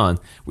was coming on,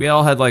 we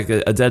all had like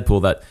a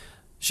Deadpool that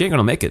she ain't going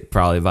to make it,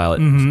 probably, Violet.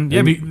 Mm-hmm.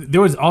 Yeah,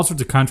 there was all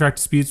sorts of contract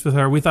disputes with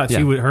her. We thought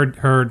she would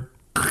her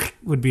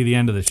would be the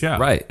end of the show.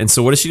 Right. And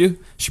so what does she do?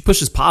 She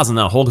pushes pause on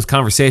that whole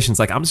conversation. It's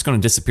like, I'm just going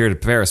to disappear to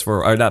France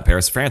for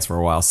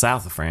a while,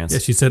 south of France. Yeah,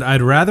 she said,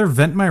 I'd rather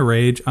vent my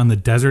rage on the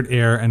desert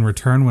air and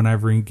return when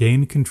I've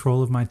regained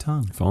control of my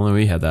tongue. If only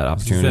we had that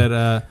opportunity. She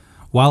said,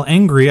 while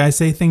angry, I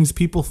say things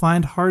people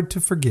find hard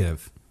to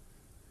forgive.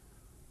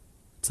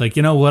 It's like,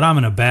 you know what? I'm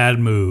in a bad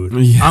mood.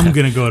 Yeah. I'm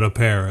going to go to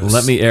Paris.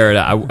 Let me air it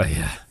out.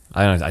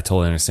 I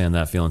totally understand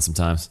that feeling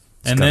sometimes.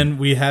 And then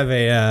we have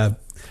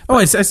Oh,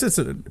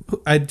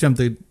 I jumped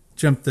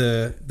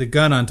the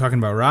gun on talking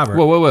about Robert.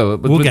 Whoa.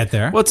 We'll get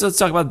there. Let's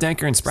talk about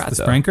Danker and Spratt,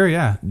 though. Spranker,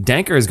 yeah.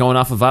 Danker is going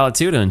off of Violet,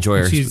 too, to enjoy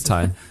her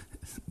time.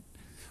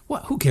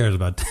 What? Who cares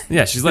about that?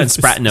 Yeah, she's letting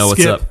Spratt know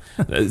what's Skip. up.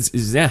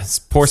 Yeah,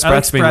 poor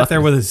Spratt's being Spratt left there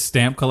with his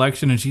stamp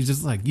collection, and she's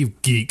just like, you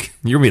geek.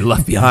 You're going to be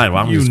left behind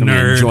while I'm You just going to be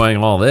nerd. enjoying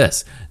all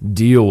this.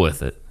 Deal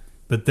with it.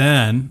 But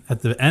then,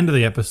 at the end of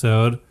the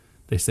episode,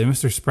 they say,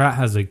 Mr. Spratt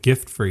has a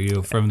gift for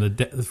you from the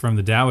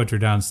Dowager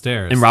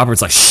downstairs. And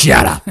Robert's like,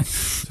 shut up.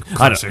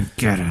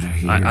 Get out of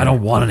here. I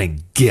don't want any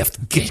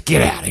gift.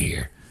 Get out of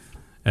here.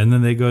 And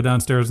then they go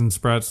downstairs, and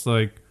Spratt's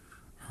like,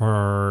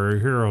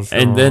 heroes.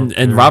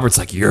 And Robert's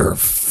like, you're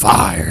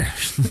fired.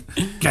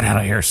 get out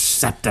of here,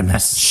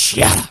 Septimus.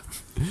 Shut up.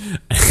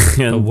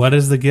 But what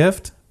is the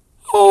gift?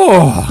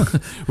 Oh,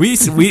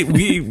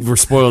 we were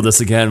spoiled this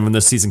again when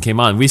this season came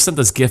on. We sent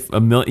this GIF a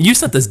million. You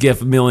sent this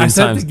GIF a million I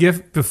sent times. the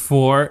gift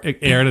before it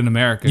aired in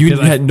America. You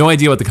 'cause had no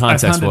idea what the I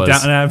context found was. a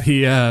Downton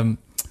Abbey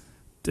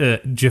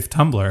GIF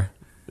Tumblr.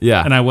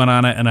 Yeah, And I went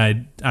on it,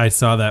 and I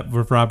saw that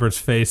with Robert's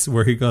face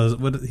where he goes,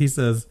 what he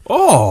says,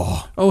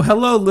 oh,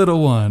 hello,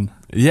 little one.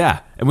 yeah,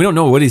 and we don't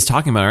know what he's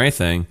talking about or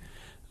anything,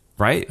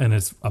 right? And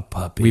it's a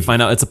puppy. We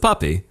find out it's a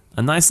puppy,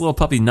 a nice little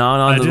puppy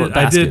gnawing on the I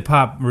basket. did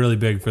pop really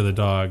big for the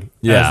dog.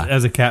 Yeah.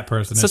 As a cat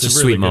person. Such it's a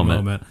really sweet good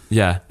moment.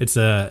 Yeah, It's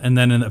and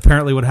then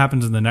apparently what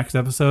happens in the next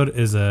episode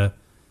is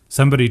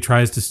somebody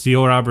tries to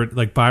steal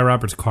buy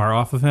Robert's car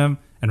off of him,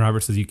 and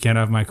Robert says, you can't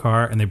have my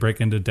car, and they break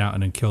into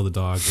Downton and kill the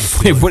dog. and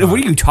steal wait, the what car. are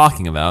you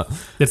talking about?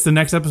 It's the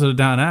next episode of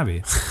Downton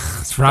Abbey.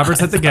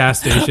 Robert's at the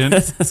gas station,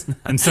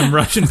 and some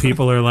Russian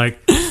people are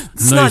like,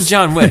 This is not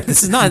John Wick.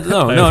 This is not.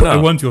 No. I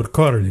want your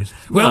car. And he's,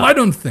 well, I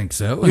don't think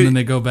so. And then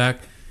they go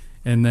back,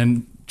 and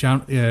then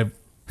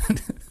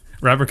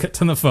Robert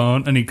gets on the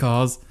phone, and he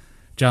calls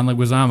John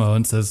Leguizamo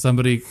and says,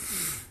 somebody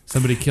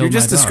killed my You're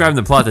just dog. describing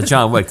the plot to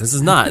John Wick. This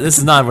is not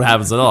what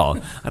happens at all.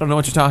 I don't know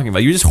what you're talking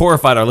about. You just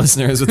horrified our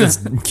listeners with this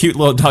cute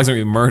little dog's gonna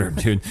be murdered,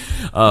 dude.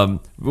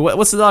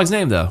 What's the dog's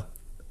name though?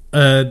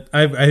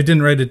 I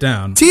didn't write it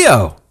down.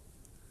 Tio.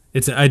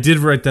 I did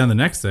write down the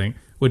next thing,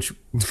 which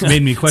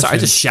made me question. Sorry, I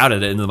just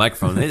shouted it into the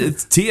microphone.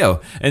 It's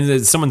Tio, and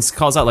then someone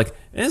calls out like,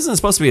 "Isn't it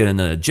supposed to be an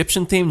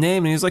Egyptian themed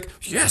name?" And he's like,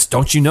 "Yes,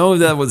 don't you know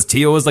that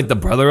Tio was like the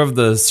brother of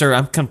the Sir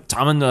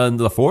Amkamtaman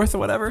the Fourth or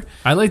whatever?"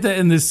 I like that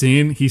in this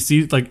scene, he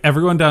sees like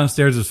everyone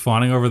downstairs is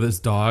fawning over this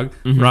dog.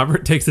 Mm-hmm.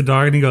 Robert takes the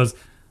dog and he goes,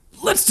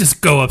 let's just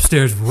go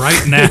upstairs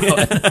right now.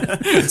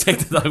 Take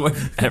the dog away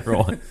from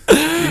everyone.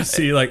 You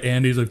see like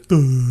Andy's like, "Duh."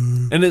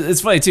 And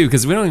it's funny too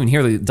because we don't even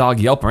hear the dog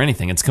yelp or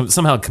anything. It's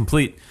somehow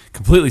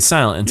completely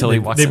silent until he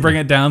walks. They in bring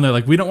there. it down. They're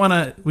like, we don't want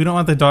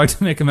the dog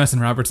to make a mess.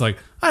 And Robert's like,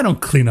 I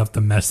don't clean up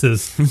the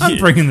messes. I'm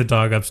bringing the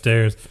dog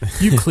upstairs.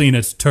 You clean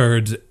its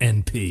turds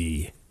and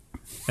pee.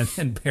 And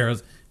then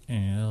Barrow's,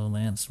 oh,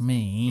 that's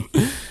me.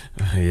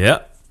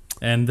 Yep.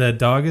 And the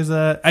dog is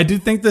I do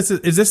think this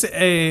is this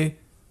a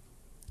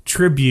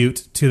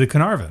tribute to the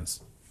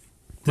Carnarvons?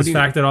 This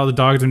fact that all the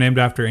dogs are named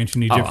after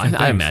ancient Egyptian things.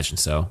 I imagine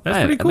so. That's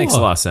pretty That makes a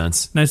cool. lot of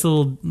sense. Nice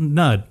little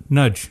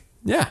nudge.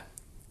 Yeah.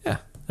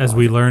 As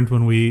we learned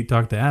when we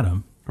talked to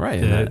Adam.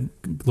 Right.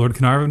 Lord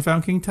Carnarvon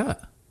found King Tut.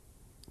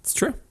 It's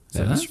true.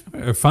 So That is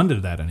true. or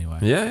funded that anyway.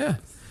 Yeah.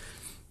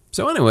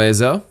 So, anyways,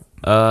 though,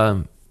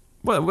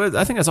 what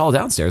I think that's all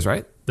downstairs,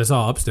 right? That's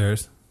all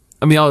upstairs.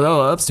 I mean, all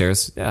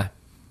upstairs. Yeah.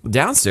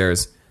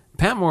 Downstairs,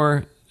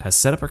 Patmore has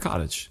set up her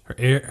cottage. Her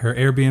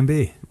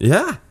Airbnb.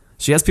 Yeah.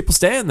 She has people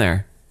staying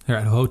there. Her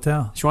at a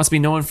hotel. She wants to be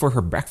known for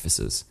her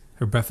breakfasts.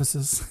 Her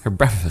breakfasts. Her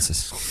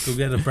breakfasts. Go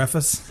get a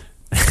breakfast.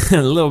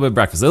 A little bit of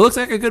breakfast. It looks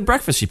like a good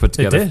breakfast she put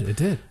together. It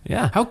did.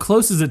 Yeah. How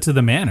close is it to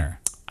the manor?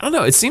 I don't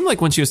know. It seemed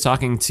like when she was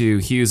talking to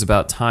Hughes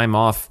about time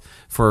off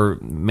for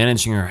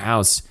managing her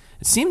house,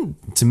 it seemed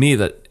to me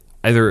that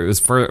either it was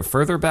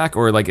further back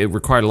or like it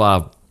required a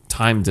lot of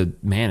time to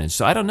manage.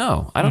 So I don't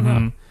know.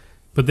 know.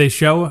 But they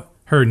show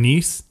her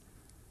niece,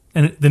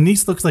 and the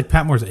niece looks like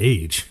Patmore's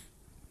age.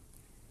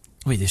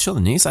 Wait, they show the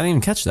niece? I didn't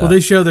even catch that. Well, they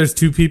show there's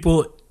two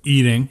people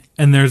eating,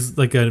 and there's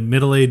like a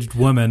middle-aged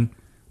woman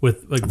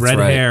with like red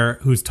right. hair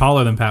who's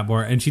taller than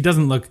Patmore, and she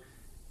doesn't look.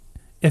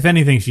 If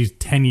anything, she's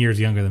 10 years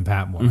younger than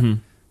Patmore. Mm-hmm.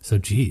 So,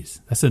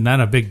 geez, that's not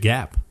a big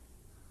gap.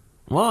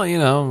 Well,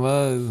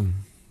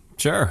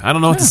 sure. I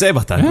don't know what to say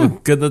about that. Yeah.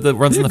 Good that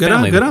runs in the Good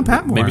family. on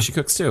Patmore. Maybe she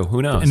cooks too.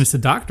 Who knows? And it's a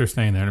doctor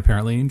staying there, and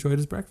apparently he enjoyed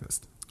his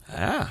breakfast.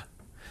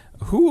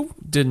 Who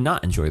did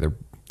not enjoy their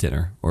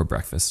dinner or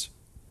breakfast?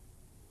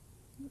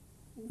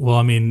 Well,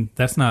 I mean,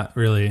 that's not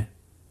really.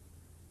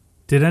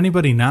 Did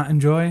anybody not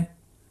enjoy?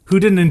 Who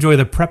didn't enjoy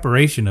the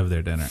preparation of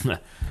their dinner?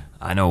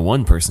 I know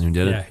one person who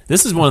did it. Yeah.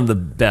 This is one of the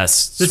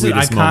best, This is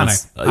sweetest iconic.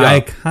 moments.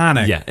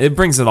 Iconic. Yeah, it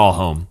brings it all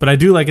home. But I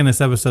do like in this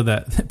episode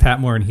that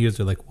Patmore and Hughes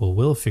are like, well,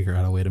 we'll figure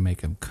out a way to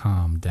make him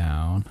calm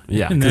down.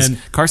 Yeah, And because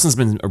then Carson's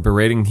been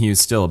berating Hughes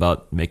still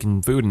about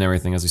making food and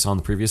everything, as we saw in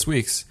the previous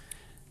weeks.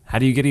 How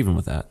do you get even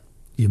with that?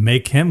 you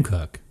make him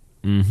cook.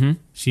 Mm-hmm.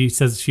 She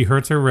says she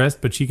hurts her wrist,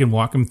 but she can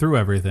walk him through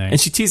everything. And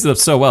she teased it up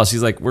so well.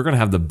 She's like, we're going to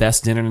have the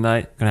best dinner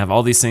tonight. Going to have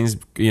all these things,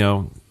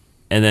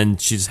 and then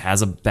she just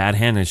has a bad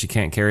hand and she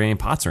can't carry any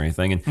pots or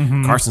anything.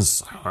 And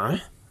Carson's, huh?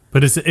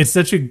 But it's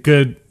such a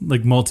good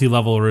like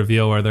multi-level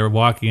reveal where they're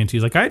walking and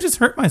she's like, I just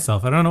hurt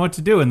myself. I don't know what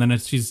to do. And then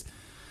he's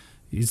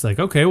like,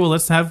 okay, well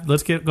let's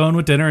get going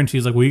with dinner. And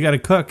she's like, well, you got to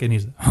cook. And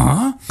he's like,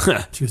 huh?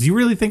 She goes, you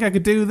really think I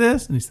could do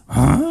this? And he's like,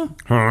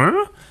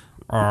 huh?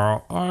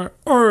 I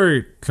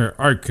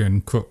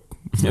can cook.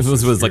 It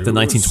was like the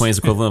 1920s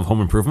equivalent of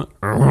Home Improvement.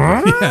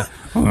 Yeah.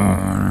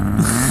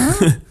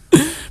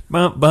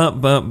 Bump,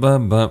 bump, bump,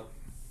 bump,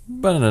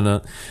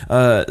 bump.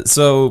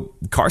 So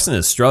Carson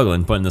is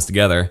struggling putting this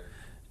together.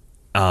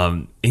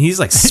 And he's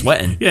like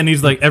sweating. Yeah, and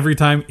he's like, every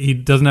time he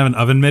doesn't have an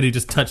oven mitt, he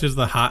just touches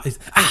the hot. He's,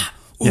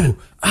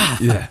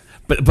 Yeah.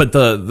 But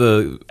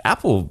the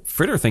apple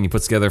fritter thing he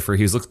puts together for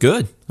Hughes looks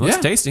good. It looks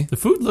tasty. The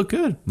food looked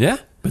good. Yeah.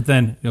 But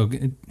then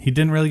he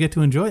didn't really get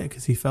to enjoy it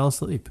because he fell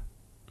asleep.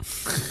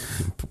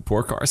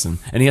 Poor Carson.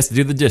 And he has to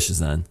do the dishes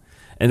then.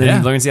 And then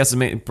he learns he has to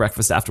make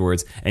breakfast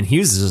afterwards. And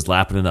Hughes is just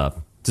lapping it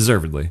up,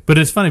 deservedly. But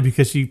it's funny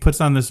because she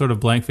puts on this sort of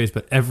blank face,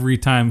 but every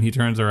time he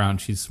turns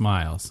around, she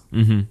smiles.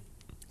 Mm-hmm.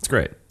 It's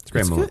great. It's a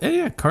great moment. Good.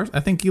 Yeah, Carson,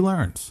 I think he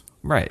learns.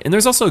 Right. And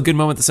there's also a good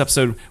moment this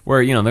episode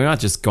where, they're not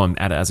just going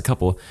at it as a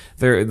couple.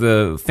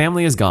 The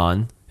family is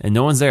gone and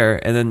no one's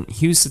there. And then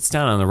Hughes sits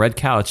down on the red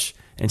couch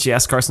and she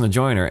asks Carson to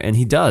join her. And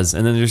he does.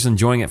 And then they're just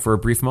enjoying it for a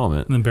brief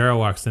moment. And then Barrow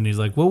walks in. He's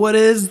like, well, what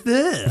is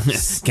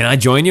this? Can I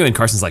join you? And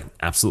Carson's like,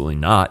 absolutely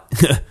not.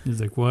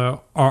 He's like,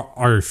 well,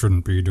 I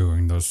shouldn't be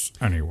doing this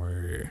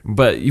anyway.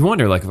 But you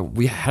wonder, like,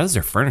 how does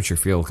their furniture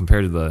feel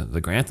compared to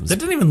the Granthams? That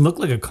didn't even look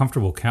like a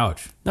comfortable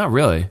couch. Not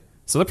really.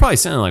 So they're probably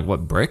sitting like,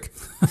 what, brick?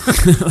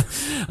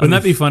 Wouldn't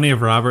that be funny if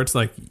Robert's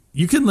like,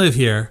 you can live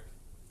here,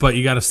 but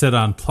you got to sit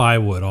on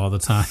plywood all the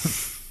time.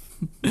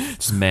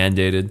 Just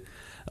mandated.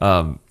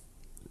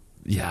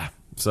 Yeah.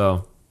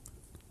 So,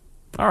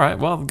 all right.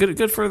 Well,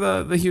 good for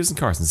the Hughes and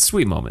Carson.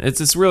 Sweet moment.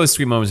 It's a really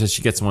sweet moment that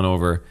she gets one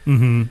over.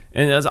 Mm-hmm.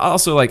 And it's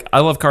also like,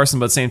 I love Carson,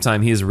 but at the same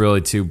time, he's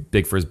really too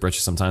big for his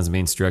britches sometimes and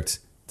being strict.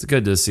 It's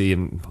good to see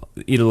him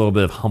eat a little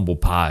bit of humble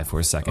pie for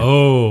a second.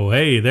 Oh,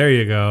 hey, there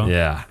you go.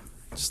 Yeah.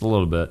 Just a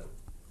little bit.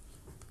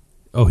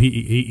 Oh, he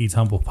eats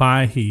humble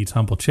pie. He eats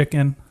humble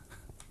chicken.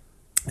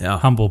 Yeah.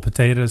 Humble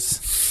potatoes.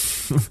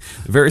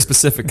 Very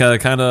specific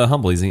kind of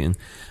humble he's eating.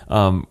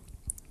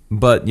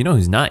 But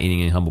who's not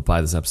eating any humble pie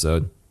this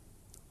episode?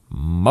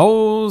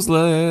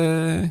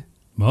 Mosley.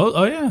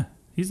 Oh, yeah.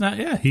 He's not,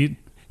 yeah.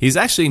 He's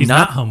actually he's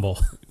not humble.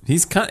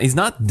 He's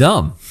not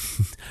dumb.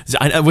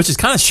 Which is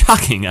kind of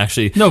shocking,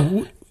 actually.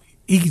 No,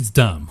 he's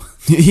dumb.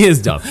 He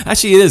is dumb.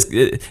 Actually, it is.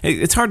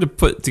 It's hard to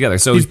put together.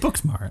 So he's book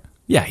smart.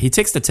 Yeah, he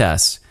takes the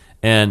test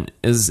and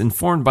is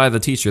informed by the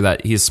teacher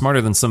that he is smarter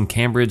than some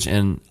Cambridge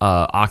and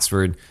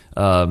Oxford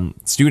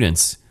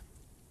students.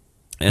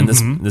 And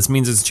this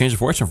means it's a change of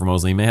fortune for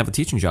Mosley. He may have a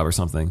teaching job or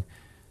something.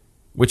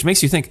 Which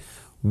makes you think,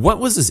 what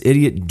was this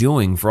idiot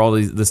doing for all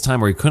this time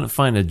where he couldn't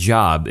find a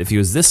job if he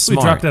was this smart?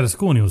 He dropped out of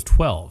school when he was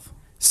 12.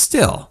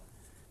 Still,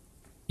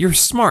 you're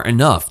smart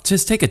enough.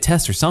 Just take a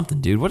test or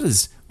something, dude. What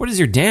is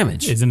your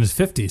damage? He's in his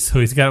 50s, so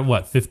he's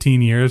got,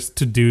 15 years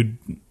to do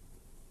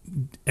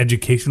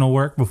educational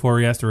work before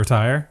he has to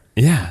retire?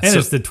 Yeah. And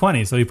it's the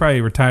 20s, so he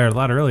probably retired a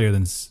lot earlier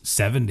than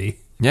 70.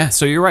 Yeah,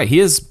 so you're right. He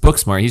is book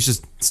smart. He's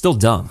just still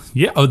dumb.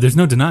 Yeah, there's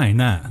no denying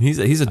that.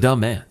 He's a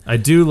dumb man. I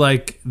do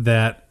like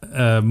that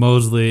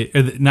Mosley,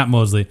 not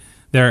Mosley,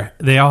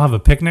 they all have a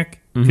picnic,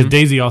 because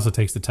Daisy also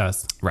takes the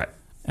test. Right.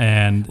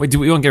 And wait,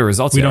 we don't get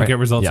results yet, We don't get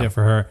results yet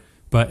for her,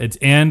 but it's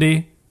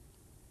Andy,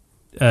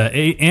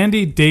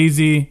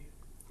 Daisy,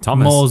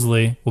 Thomas.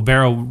 Mosley. Well,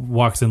 Barrow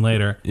walks in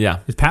later. Yeah.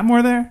 Is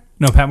Patmore there?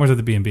 No, Patmore's at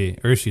the B&B.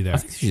 Or is she there? I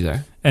think she's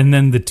there. And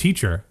then the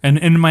teacher. And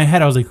in my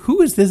head, I was like,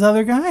 who is this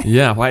other guy?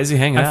 Yeah, why is he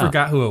hanging out? I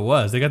forgot who it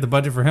was. They got the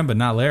budget for him, but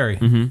not Larry.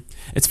 Mm-hmm.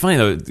 It's funny,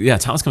 though. Yeah,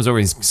 Thomas comes over.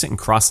 He's sitting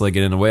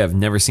cross-legged in a way I've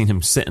never seen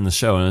him sit in the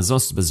show. And it's the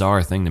most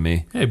bizarre thing to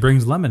me. Yeah, he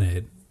brings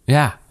lemonade.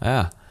 Yeah.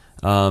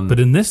 But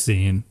in this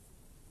scene,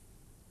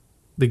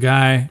 the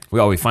guy...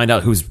 We find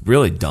out who's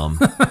really dumb.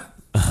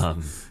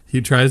 The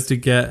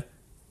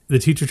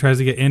teacher tries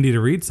to get Andy to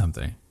read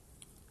something.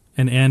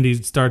 And Andy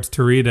starts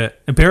to read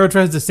it. And Barrow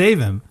tries to save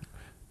him.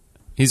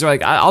 He's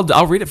like,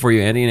 I'll read it for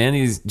you, Andy. And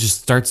Andy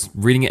just starts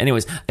reading it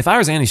anyways. If I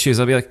was Andy's shoes,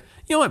 I'd be like,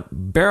 you know what?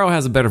 Barrow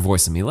has a better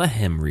voice than me. Let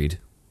him read.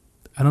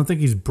 I don't think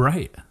he's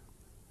bright.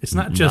 It's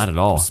not just at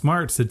all.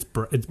 smarts. It's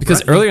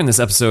because earlier in this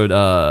episode,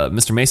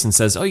 Mr. Mason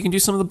says, oh, you can do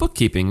some of the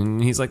bookkeeping.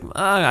 And he's like,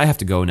 I have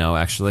to go now,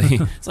 actually.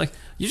 It's like,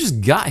 you just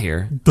got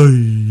here.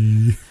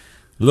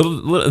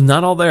 Little,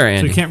 not all there,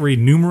 Andy. So he can't read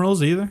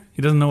numerals either?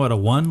 He doesn't know what a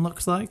 1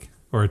 looks like?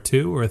 Or a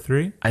 2 or a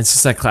 3? It's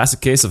just that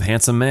classic case of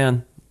handsome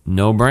man,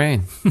 no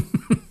brain.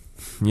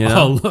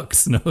 All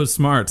looks, no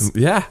smarts.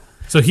 Yeah.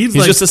 So he's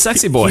like, just a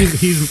sexy boy.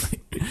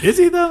 Is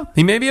he though?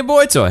 He may be a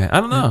boy toy. I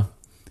don't know.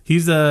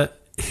 He's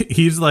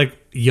like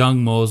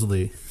young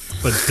Mosley,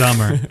 but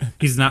dumber.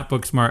 He's not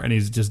book smart and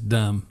he's just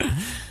dumb.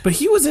 But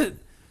he was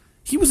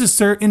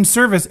in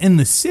service in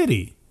the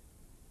city.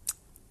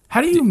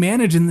 How do you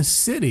manage in the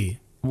city?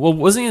 Well,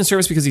 wasn't he in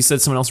service because he said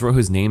someone else wrote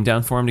his name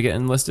down for him to get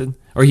enlisted?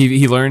 Or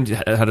he learned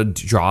how to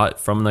draw it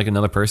from like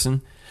another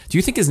person? Do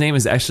you think his name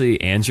is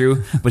actually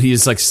Andrew, but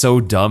he's like so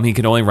dumb he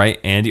could only write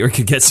Andy, or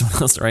could get someone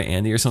else to write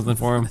Andy or something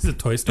for him? Is it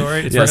Toy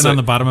Story? It's Yeah, written so- on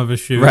the bottom of his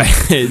shoe. Right,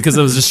 because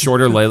it was just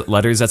shorter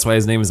letters. That's why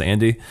his name is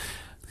Andy.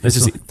 It's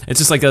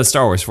just like a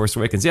Star Wars Force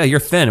Awakens. Yeah, you're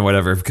Finn or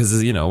whatever, because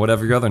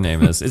whatever your other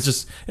name is. It's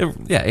just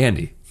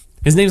Andy.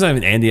 His name's not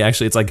even Andy.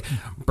 Actually, it's like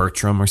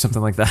Bertram or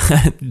something like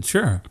that.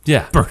 Sure.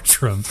 Yeah,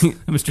 Bertram.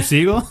 Mr.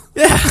 Siegel?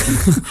 yeah,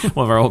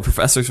 one of our old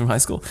professors from high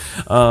school.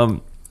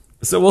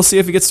 So we'll see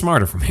if he gets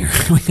smarter from here.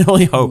 We can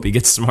only hope he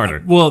gets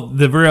smarter. Well,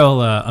 the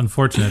real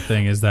unfortunate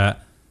thing is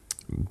that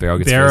Barrow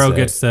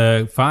gets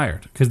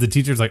fired because the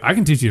teacher's like, I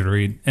can teach you to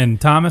read.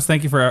 And Thomas,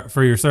 thank you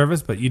for your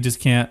service, but you just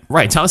can't.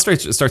 Right. Thomas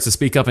starts to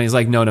speak up, and he's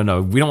like,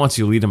 no. We don't want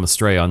you to lead him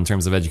astray in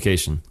terms of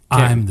education.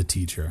 I'm the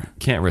teacher.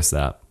 Can't risk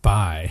that.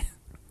 Bye.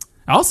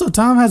 Also,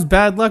 Tom has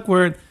bad luck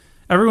where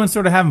everyone's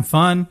sort of having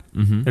fun.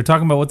 Mm-hmm. They're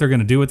talking about what they're going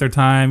to do with their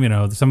time.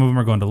 Some of them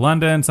are going to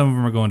London. Some of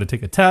them are going to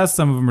take a test.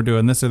 Some of them are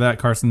doing this or that.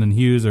 Carson and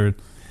Hughes are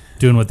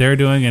doing what they're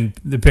doing. And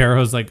the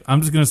Barrow's like,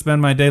 I'm just going to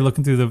spend my day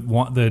looking through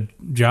the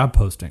job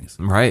postings.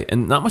 Right.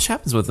 And not much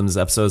happens with him this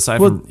episode aside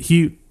Well,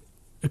 from...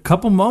 a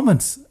couple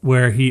moments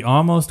where he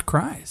almost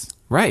cries.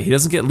 Right. He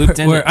doesn't get looped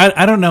in. Where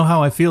I don't know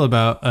how I feel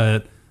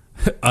about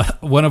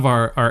one of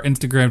our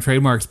Instagram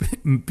trademarks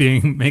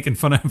making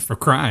fun of him for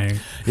crying.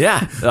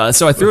 Yeah.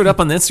 So I threw it up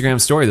on the Instagram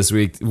story this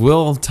week.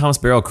 Will Thomas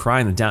Barrow cry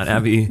in the Downton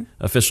Abbey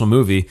official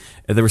movie?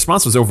 The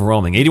response was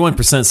overwhelming.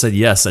 81% said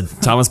yes, that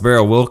Thomas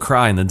Barrow will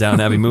cry in the Downton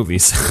Abbey movie.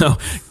 So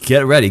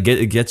get ready.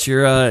 Get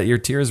your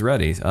tears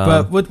ready.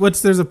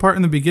 But there's a part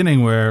in the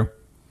beginning where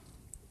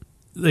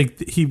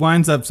like he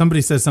winds up,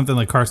 somebody says something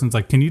like, Carson's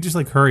like, can you just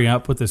like hurry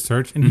up with this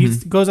search? And he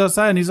goes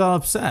outside and he's all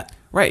upset.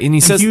 Right. And he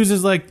says... Hughes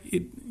is like...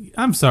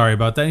 I'm sorry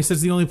about that. He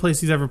says the only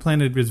place he's ever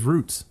planted his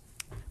roots.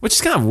 Which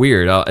is kind of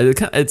weird.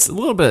 It's a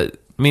little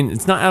bit... I mean,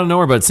 it's not out of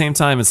nowhere, but at the same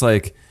time, it's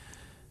like...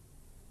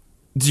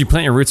 Did you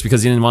plant your roots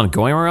because you didn't want to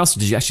go anywhere else? Or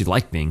did you actually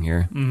like being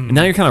here? Mm-hmm. And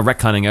now you're kind of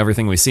retconning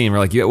everything we see. And we're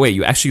like, wait,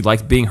 you actually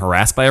liked being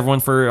harassed by everyone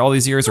for all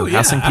these years? Or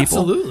harassing people?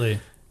 Absolutely.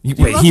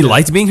 He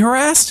liked being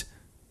harassed?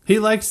 He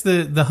likes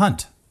the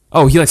hunt.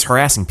 Oh, he likes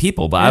harassing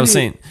people. But I was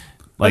saying...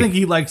 I think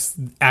he likes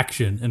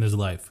action in his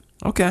life.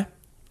 Okay.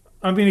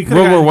 I mean, he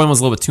World War I was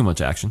a little bit too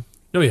much action.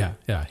 Oh, yeah.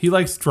 He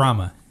likes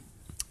drama.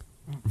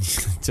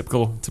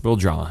 Typical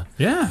drama.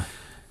 Yeah.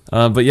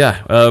 But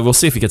yeah, we'll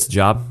see if he gets a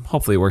job.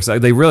 Hopefully it works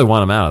out. They really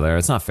want him out of there.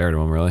 It's not fair to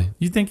him, really.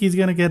 You think he's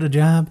going to get a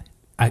job?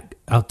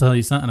 I'll tell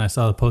you something. I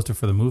saw the poster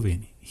for the movie,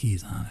 and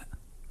he's on it.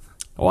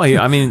 Well,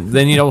 I mean,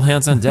 they need all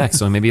hands on deck,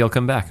 so maybe he'll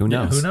come back. Who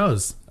knows? Who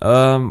knows?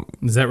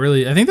 Is that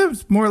really... I think that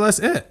was more or less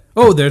it.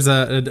 Oh, there's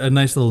a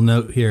nice little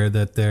note here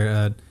that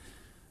they're...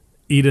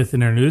 Edith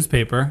in her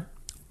newspaper...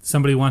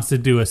 Somebody wants to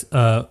do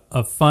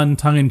a fun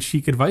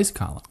tongue-in-cheek advice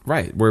column.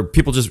 Right, where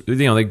people just,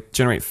 they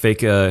generate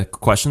fake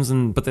questions,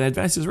 but the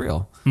advice is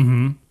real.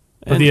 Mm-hmm.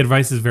 But the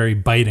advice is very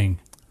biting.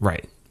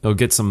 Right. They'll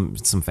get some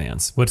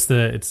fans.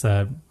 It's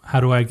how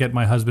do I get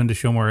my husband to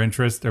show more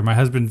interest? Or my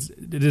husband,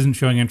 it isn't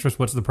showing interest,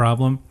 what's the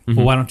problem? Mm-hmm.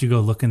 Well, why don't you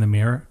go look in the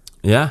mirror?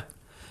 Yeah.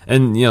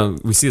 And,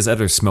 we see this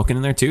editor smoking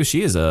in there, too.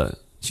 She's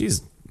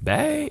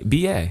BA,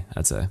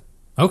 I'd say.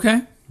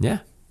 Okay. Yeah.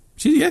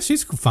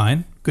 She's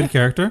fine. Good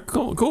character.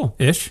 Cool.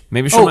 Ish.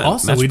 Maybe she'll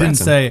also, we didn't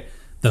say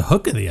the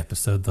hook of the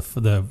episode,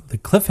 the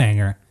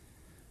cliffhanger.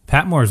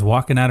 Patmore's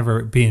walking out of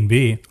her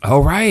B&B.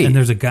 Oh, right. And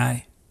there's a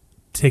guy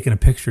taking a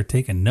picture,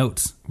 taking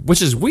notes.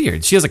 Which is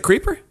weird. She has a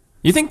creeper?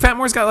 You think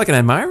Patmore's got like an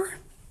admirer?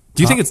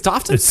 Do you think it's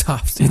Tofton? It's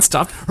Tofton. It's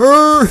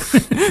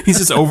Tofton. He's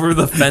just over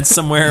the fence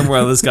somewhere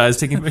while this guy's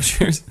taking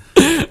pictures.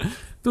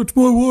 That's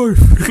my wife.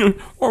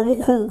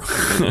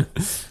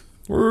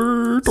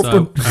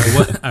 So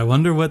I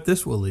wonder what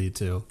this will lead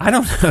to. I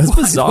don't know. It's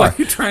bizarre. Why are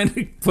you trying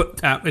to put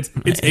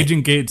it's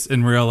Agent Gates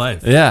in real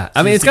life? Yeah.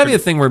 I mean, it's got to be a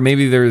thing where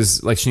maybe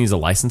there's, like, she needs a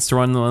license to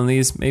run one of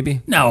these,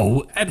 maybe?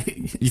 No.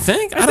 You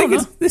think? I don't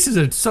know. This is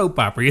a soap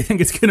opera. You think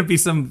it's going to be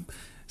some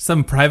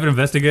private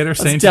investigator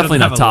saying it's definitely she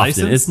not doesn't have a Tofton.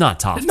 license? It's not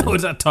Tofton. No,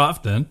 it's not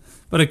Tofton.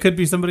 But it could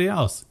be somebody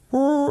else.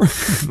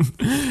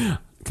 Can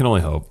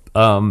only hope.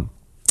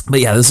 But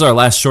yeah, this is our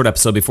last short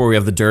episode before we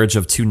have the dirge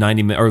of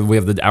 290 or we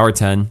have the hour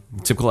 10,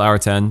 typical hour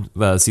 10,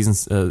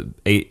 season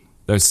 8.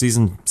 There's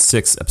season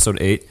 6, episode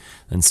 8,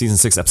 and season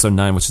 6, episode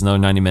 9, which is another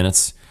 90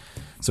 minutes.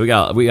 So we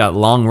got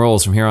long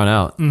rolls from here on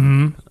out,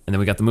 and then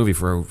we got the movie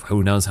for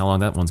who knows how long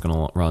that one's going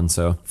to run.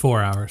 So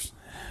 4 hours.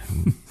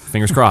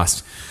 Fingers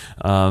crossed.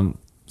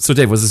 So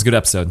Dave, was this a good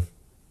episode?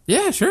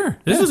 Yeah, sure.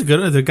 This was a good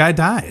one. The guy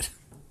died.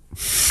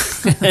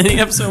 Any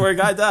episode where a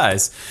guy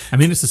dies. I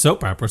mean, it's a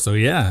soap opera, so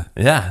yeah.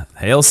 Yeah.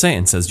 Hail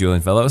Satan, says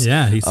Julian Fellows.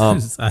 Yeah, he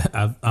says,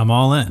 I'm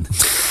all in.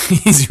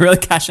 He's really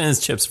cashing his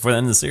chips before the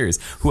end of the series.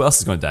 Who else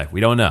is going to die?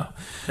 We don't know.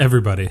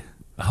 Everybody.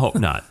 I hope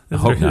not. I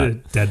hope not.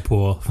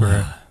 Deadpool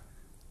for...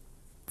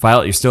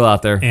 Violet, you're still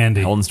out there.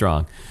 Andy. Holding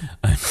strong.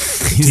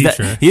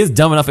 He is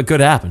dumb enough it could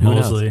happen. Who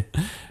knows?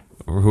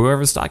 Or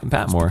whoever's stalking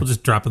Patmore. People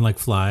just dropping like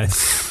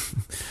flies.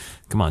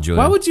 Come on,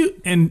 Julian. Why would you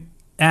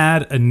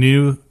add a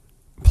new...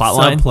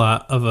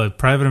 subplot of a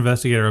private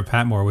investigator of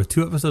Patmore with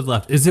 2 episodes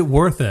left? Is it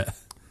worth it?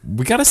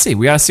 We gotta see.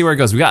 We gotta see where it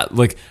goes. We got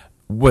like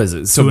what is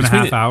it? So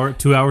 2.5 hours,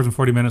 2 hours and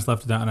 40 minutes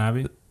left of Downton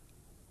Abbey.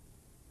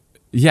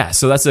 Yeah,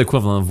 so that's the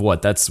equivalent of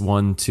what? That's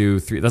 1, 2,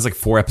 3. That's like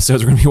 4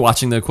 episodes we're going to be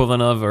watching the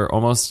equivalent of, or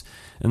almost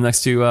in the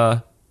next 2.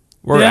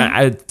 We're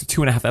at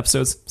 2.5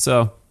 episodes.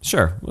 So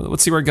sure,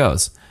 let's see where it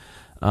goes.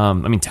 I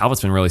mean,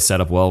 Talbot's been really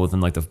set up well within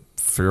like the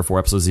 3 or 4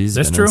 episodes he's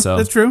been in. So.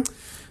 That's true.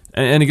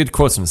 And any good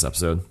quotes from this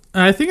episode?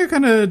 I think I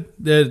kind of.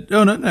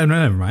 Oh no,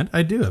 never mind.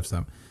 I do have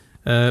some.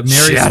 Mary,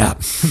 Shut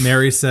up.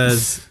 Mary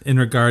says in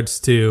regards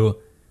to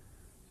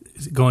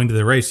going to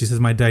the race, she says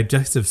my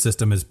digestive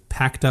system is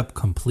packed up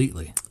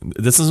completely.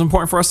 This is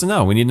important for us to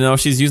know. We need to know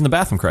if she's using the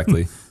bathroom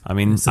correctly. I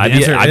mean, So the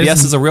answer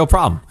IBS is a real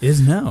problem. Is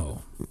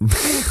no.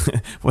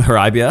 What, her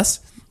IBS?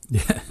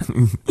 Yeah.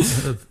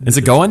 Is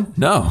it going?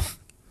 No.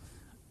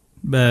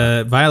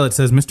 Violet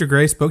says Mr.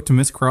 Gray spoke to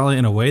Miss Crawley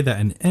in a way that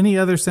in any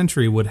other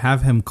century would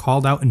have him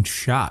called out and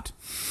shot.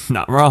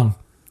 Not wrong.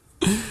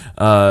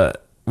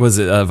 Was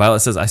it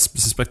Violet says, I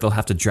suspect they'll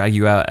have to drag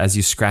you out as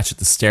you scratch at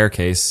the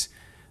staircase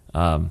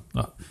from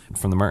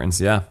the Mertens.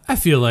 Yeah. I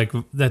feel like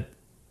that.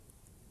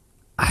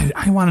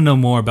 I want to know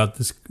more about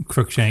this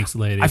Crookshanks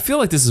lady. I feel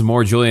like this is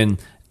more Julian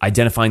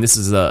identifying this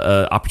is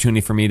a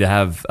opportunity for me to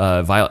have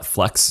Violet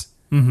flex.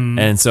 Mm-hmm.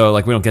 And so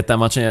like we don't get that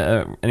much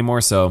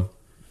anymore. So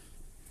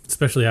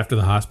especially after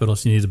the hospital,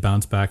 she needs to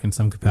bounce back in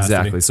some capacity.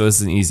 exactly. So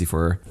this isn't easy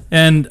for her.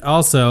 And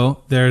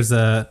also, there's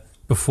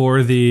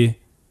before the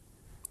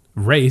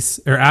race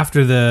or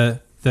after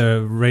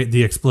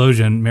the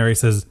explosion, Mary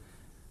says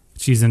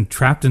she's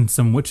entrapped in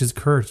some witch's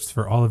curse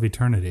for all of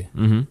eternity.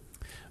 Mm-hmm.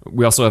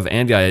 We also have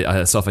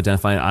Andy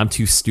self-identifying. I'm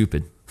too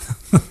stupid.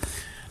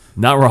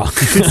 Not wrong.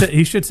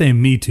 He should say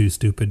me too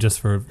stupid just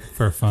for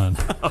fun.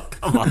 Oh,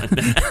 come on.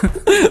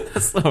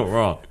 That's so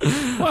wrong.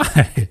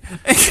 Why?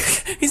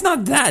 He's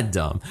not that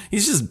dumb.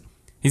 He's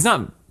I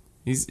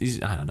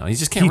don't know. He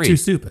just can't read. Too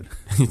stupid.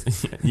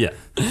 Yeah.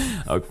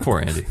 Oh,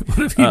 poor Andy. What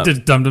if he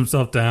just dumbed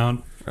himself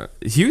down?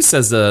 Hughes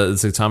says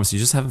to Thomas, you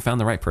just haven't found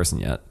the right person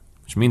yet,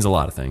 which means a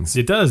lot of things.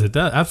 It does.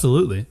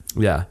 Absolutely.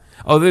 Yeah.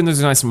 Oh, then there's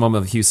a nice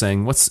moment of Hughes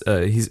saying,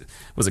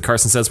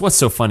 Carson says, what's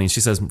so funny?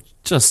 She says,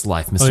 just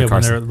life, Mr. Carson.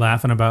 When they're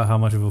laughing about how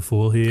much of a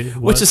fool he was.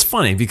 Which is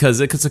funny because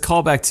it's a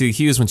callback to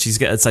Hughes when she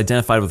gets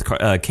identified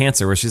with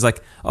cancer, where she's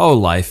like, oh,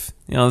 life.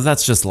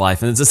 That's just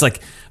life. And it's just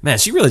like, man,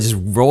 she really just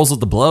rolls with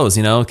the blows,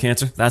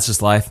 cancer, that's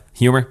just life.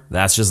 Humor,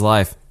 that's just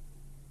life.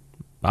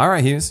 All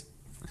right, Hughes.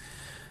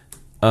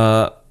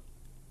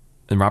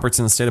 And Robert's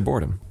in a state of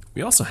boredom.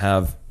 We also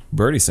have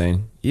Birdie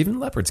saying, even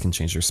leopards can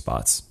change their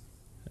spots.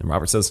 And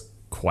Robert says,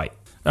 quite.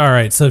 All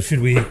right, so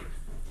should we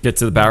get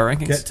to the power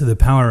rankings? Get to the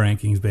power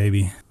rankings,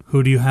 baby.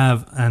 Who do you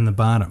have on the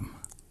bottom?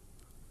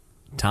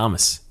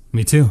 Thomas.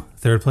 Me too.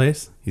 Third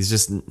place. He's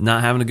just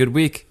not having a good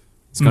week.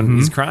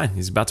 He's crying.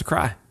 He's about to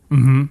cry.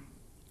 Mm-hmm.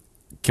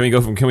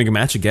 Can we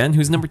match again?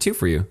 Who's number 2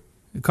 for you?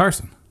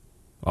 Carson.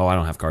 Oh, I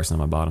don't have Carson on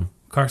my bottom.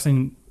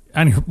 Carson.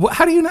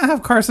 How do you not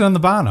have Carson on the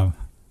bottom?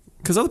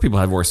 Because other people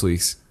had worse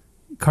weeks.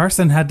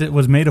 Carson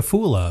was made a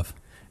fool of.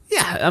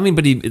 Yeah, I mean,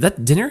 but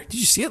that dinner, did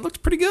you see it?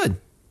 Looked pretty good.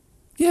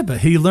 Yeah, but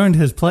he learned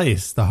his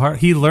place.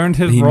 He learned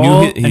his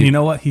role, and you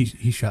know what? He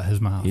shut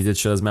his mouth. He did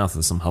shut his mouth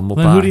with some humble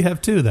pie. Who do you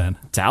have 2 then?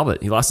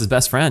 Talbot. He lost his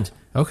best friend.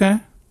 Okay.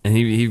 And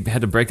he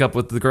had to break up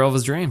with the girl of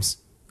his dreams.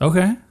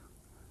 Okay.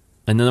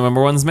 And then the number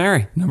 1's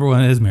Mary. Number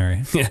 1 is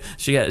Mary.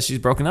 Yeah, she's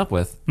broken up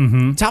with.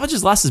 Mm-hmm. Talbot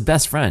just lost his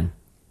best friend.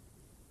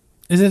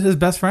 Is it his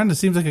best friend? It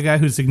seems like a guy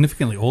who's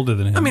significantly older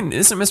than him. I mean,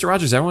 isn't Mr.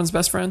 Rogers everyone's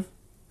best friend?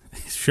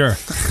 Sure.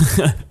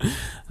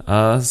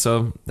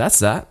 So that's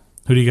that.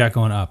 Who do you got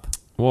going up?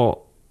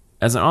 Well,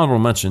 as an honorable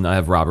mention, I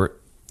have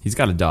Robert. He's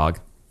got a dog.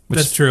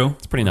 That's true.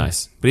 It's pretty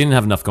nice. But he didn't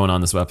have enough going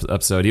on this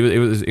episode. He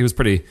was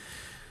pretty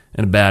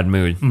in a bad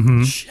mood.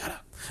 Mm-hmm.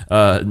 Shut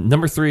up.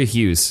 Number 3,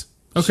 Hughes.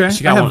 Okay.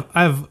 She got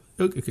one.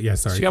 Yeah,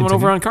 sorry. She got one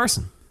over on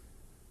Carson.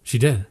 She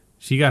did.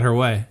 She got her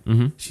way.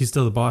 Mm-hmm. She's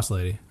still the boss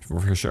lady.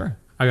 For sure.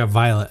 I got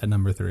Violet at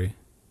number 3.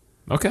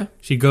 Okay.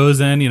 She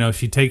goes in,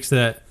 she takes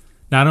that.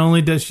 Not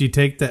only does she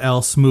take the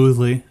L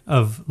smoothly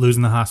of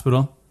losing the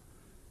hospital,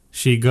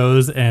 she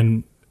goes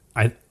and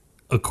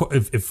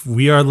if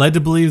we are led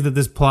to believe that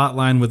this plot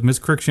line with Miss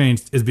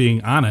Crookshanks is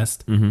being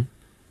honest, mm-hmm.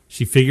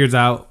 she figures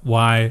out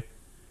why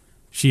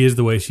she is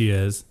the way she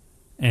is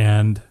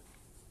and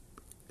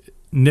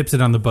nips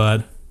it on the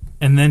bud,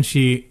 and then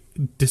she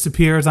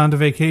disappears onto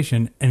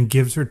vacation and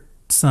gives her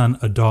son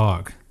a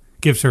dog.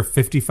 Gives her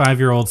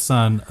 55-year-old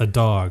son a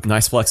dog.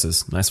 Nice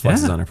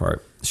flexes on her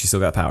part. She still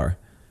got power.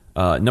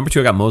 Number 2,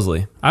 I got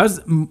Mosley.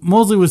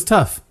 Mosley was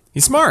tough.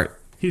 He's smart.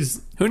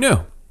 Who knew?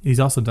 He's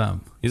also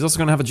dumb. He's also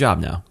going to have a job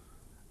now.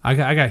 I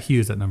got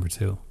Hughes at number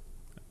 2.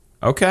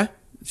 Okay.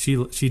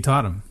 She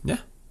taught him. Yeah.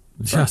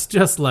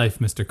 Just life,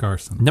 Mr.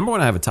 Carson. Number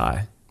 1, I have a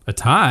tie. A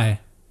tie?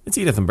 It's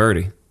Edith and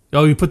Birdie.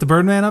 Oh, you put the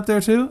Birdman up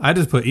there too? I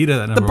just put Edith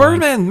at number 1. The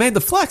Birdman made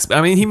the flex.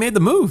 I mean, he made the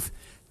move.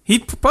 He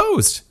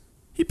proposed.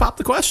 He popped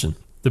the question.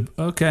 The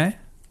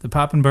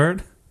poppin'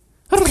 bird?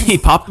 He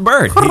popped the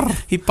bird.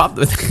 He popped,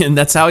 and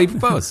that's how he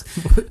proposed.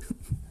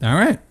 All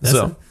right. Yeah,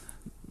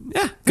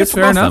 good that's for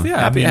fair both enough.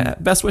 of them. Yeah,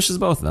 Best wishes,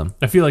 both of them.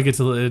 I feel like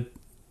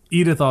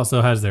Edith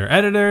also has their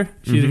editor.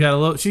 She's got a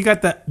little. She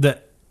got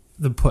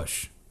the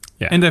push.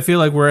 Yeah. And I feel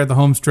like we're at the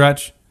home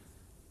stretch.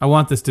 I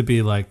want this to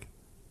be like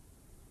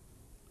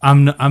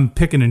I'm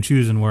picking and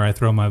choosing where I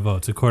throw my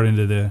votes according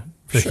to the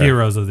Sure.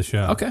 heroes of the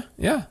show. Okay,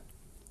 yeah.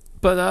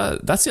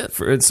 But that's it.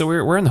 So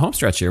we're in the home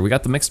stretch here. We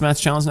got the Mixed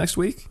Match Challenge next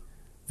week.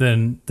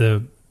 Then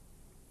the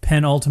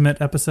penultimate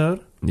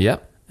episode.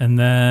 Yep. And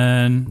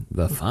then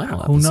The final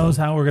who episode. knows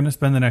how we're going to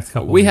spend the next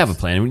couple We weeks. have a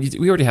plan.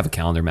 We already have a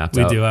calendar mapped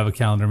We out. do have a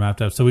calendar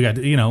mapped up. So we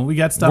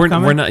got stuff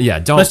coming. We're not. Yeah.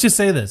 Don't. Let's just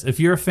say this. If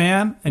you're a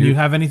fan and you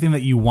have anything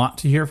that you want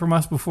to hear from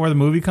us before the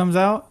movie comes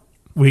out,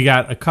 we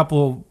got a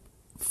couple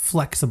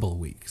flexible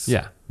weeks.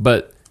 Yeah.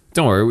 But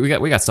don't worry.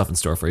 We got stuff in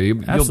store for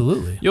you.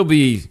 Absolutely. You'll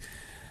be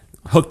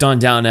hooked on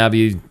Downton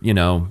Abbey,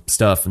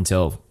 stuff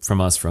until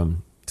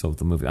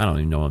the movie. I don't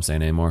even know what I'm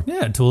saying anymore.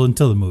 Yeah, until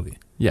the movie.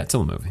 Yeah,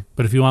 till the movie.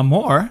 But if you want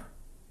more,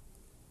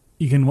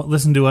 you can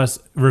listen to us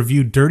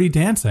review Dirty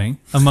Dancing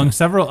among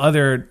several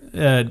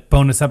other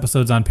bonus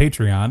episodes on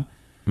Patreon,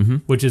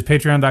 which is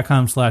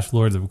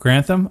patreon.com/Lords of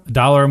Grantham.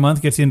 $1 a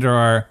month gets you into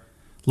our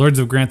Lords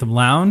of Grantham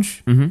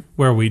Lounge,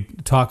 where we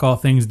talk all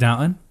things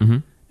Downton.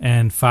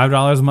 And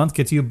 $5 a month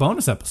gets you a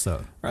bonus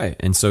episode. Right.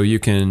 And so you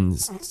can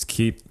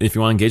keep, if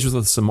you want to engage with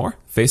us some more,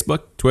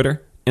 Facebook,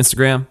 Twitter,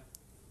 Instagram,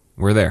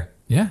 we're there.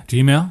 Yeah,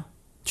 Gmail.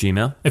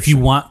 Gmail. If you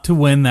want to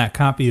win that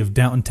copy of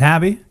Downton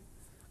Tabby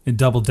and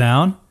double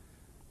down,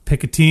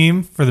 pick a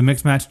team for the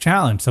Mixed Match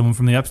Challenge. Someone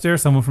from the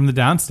upstairs, someone from the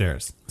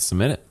downstairs.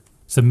 Submit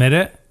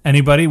it.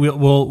 Anybody.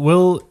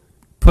 We'll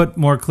put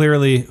more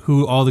clearly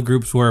who all the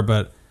groups were,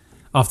 but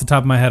off the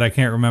top of my head, I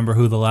can't remember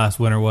who the last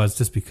winner was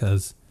just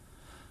because,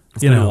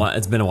 It's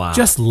been a while.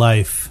 just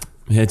life.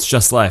 It's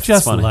just life. Just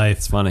it's funny. life.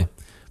 It's funny.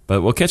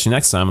 But we'll catch you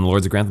next time on the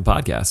Lords of Grantham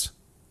podcast.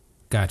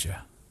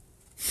 Gotcha.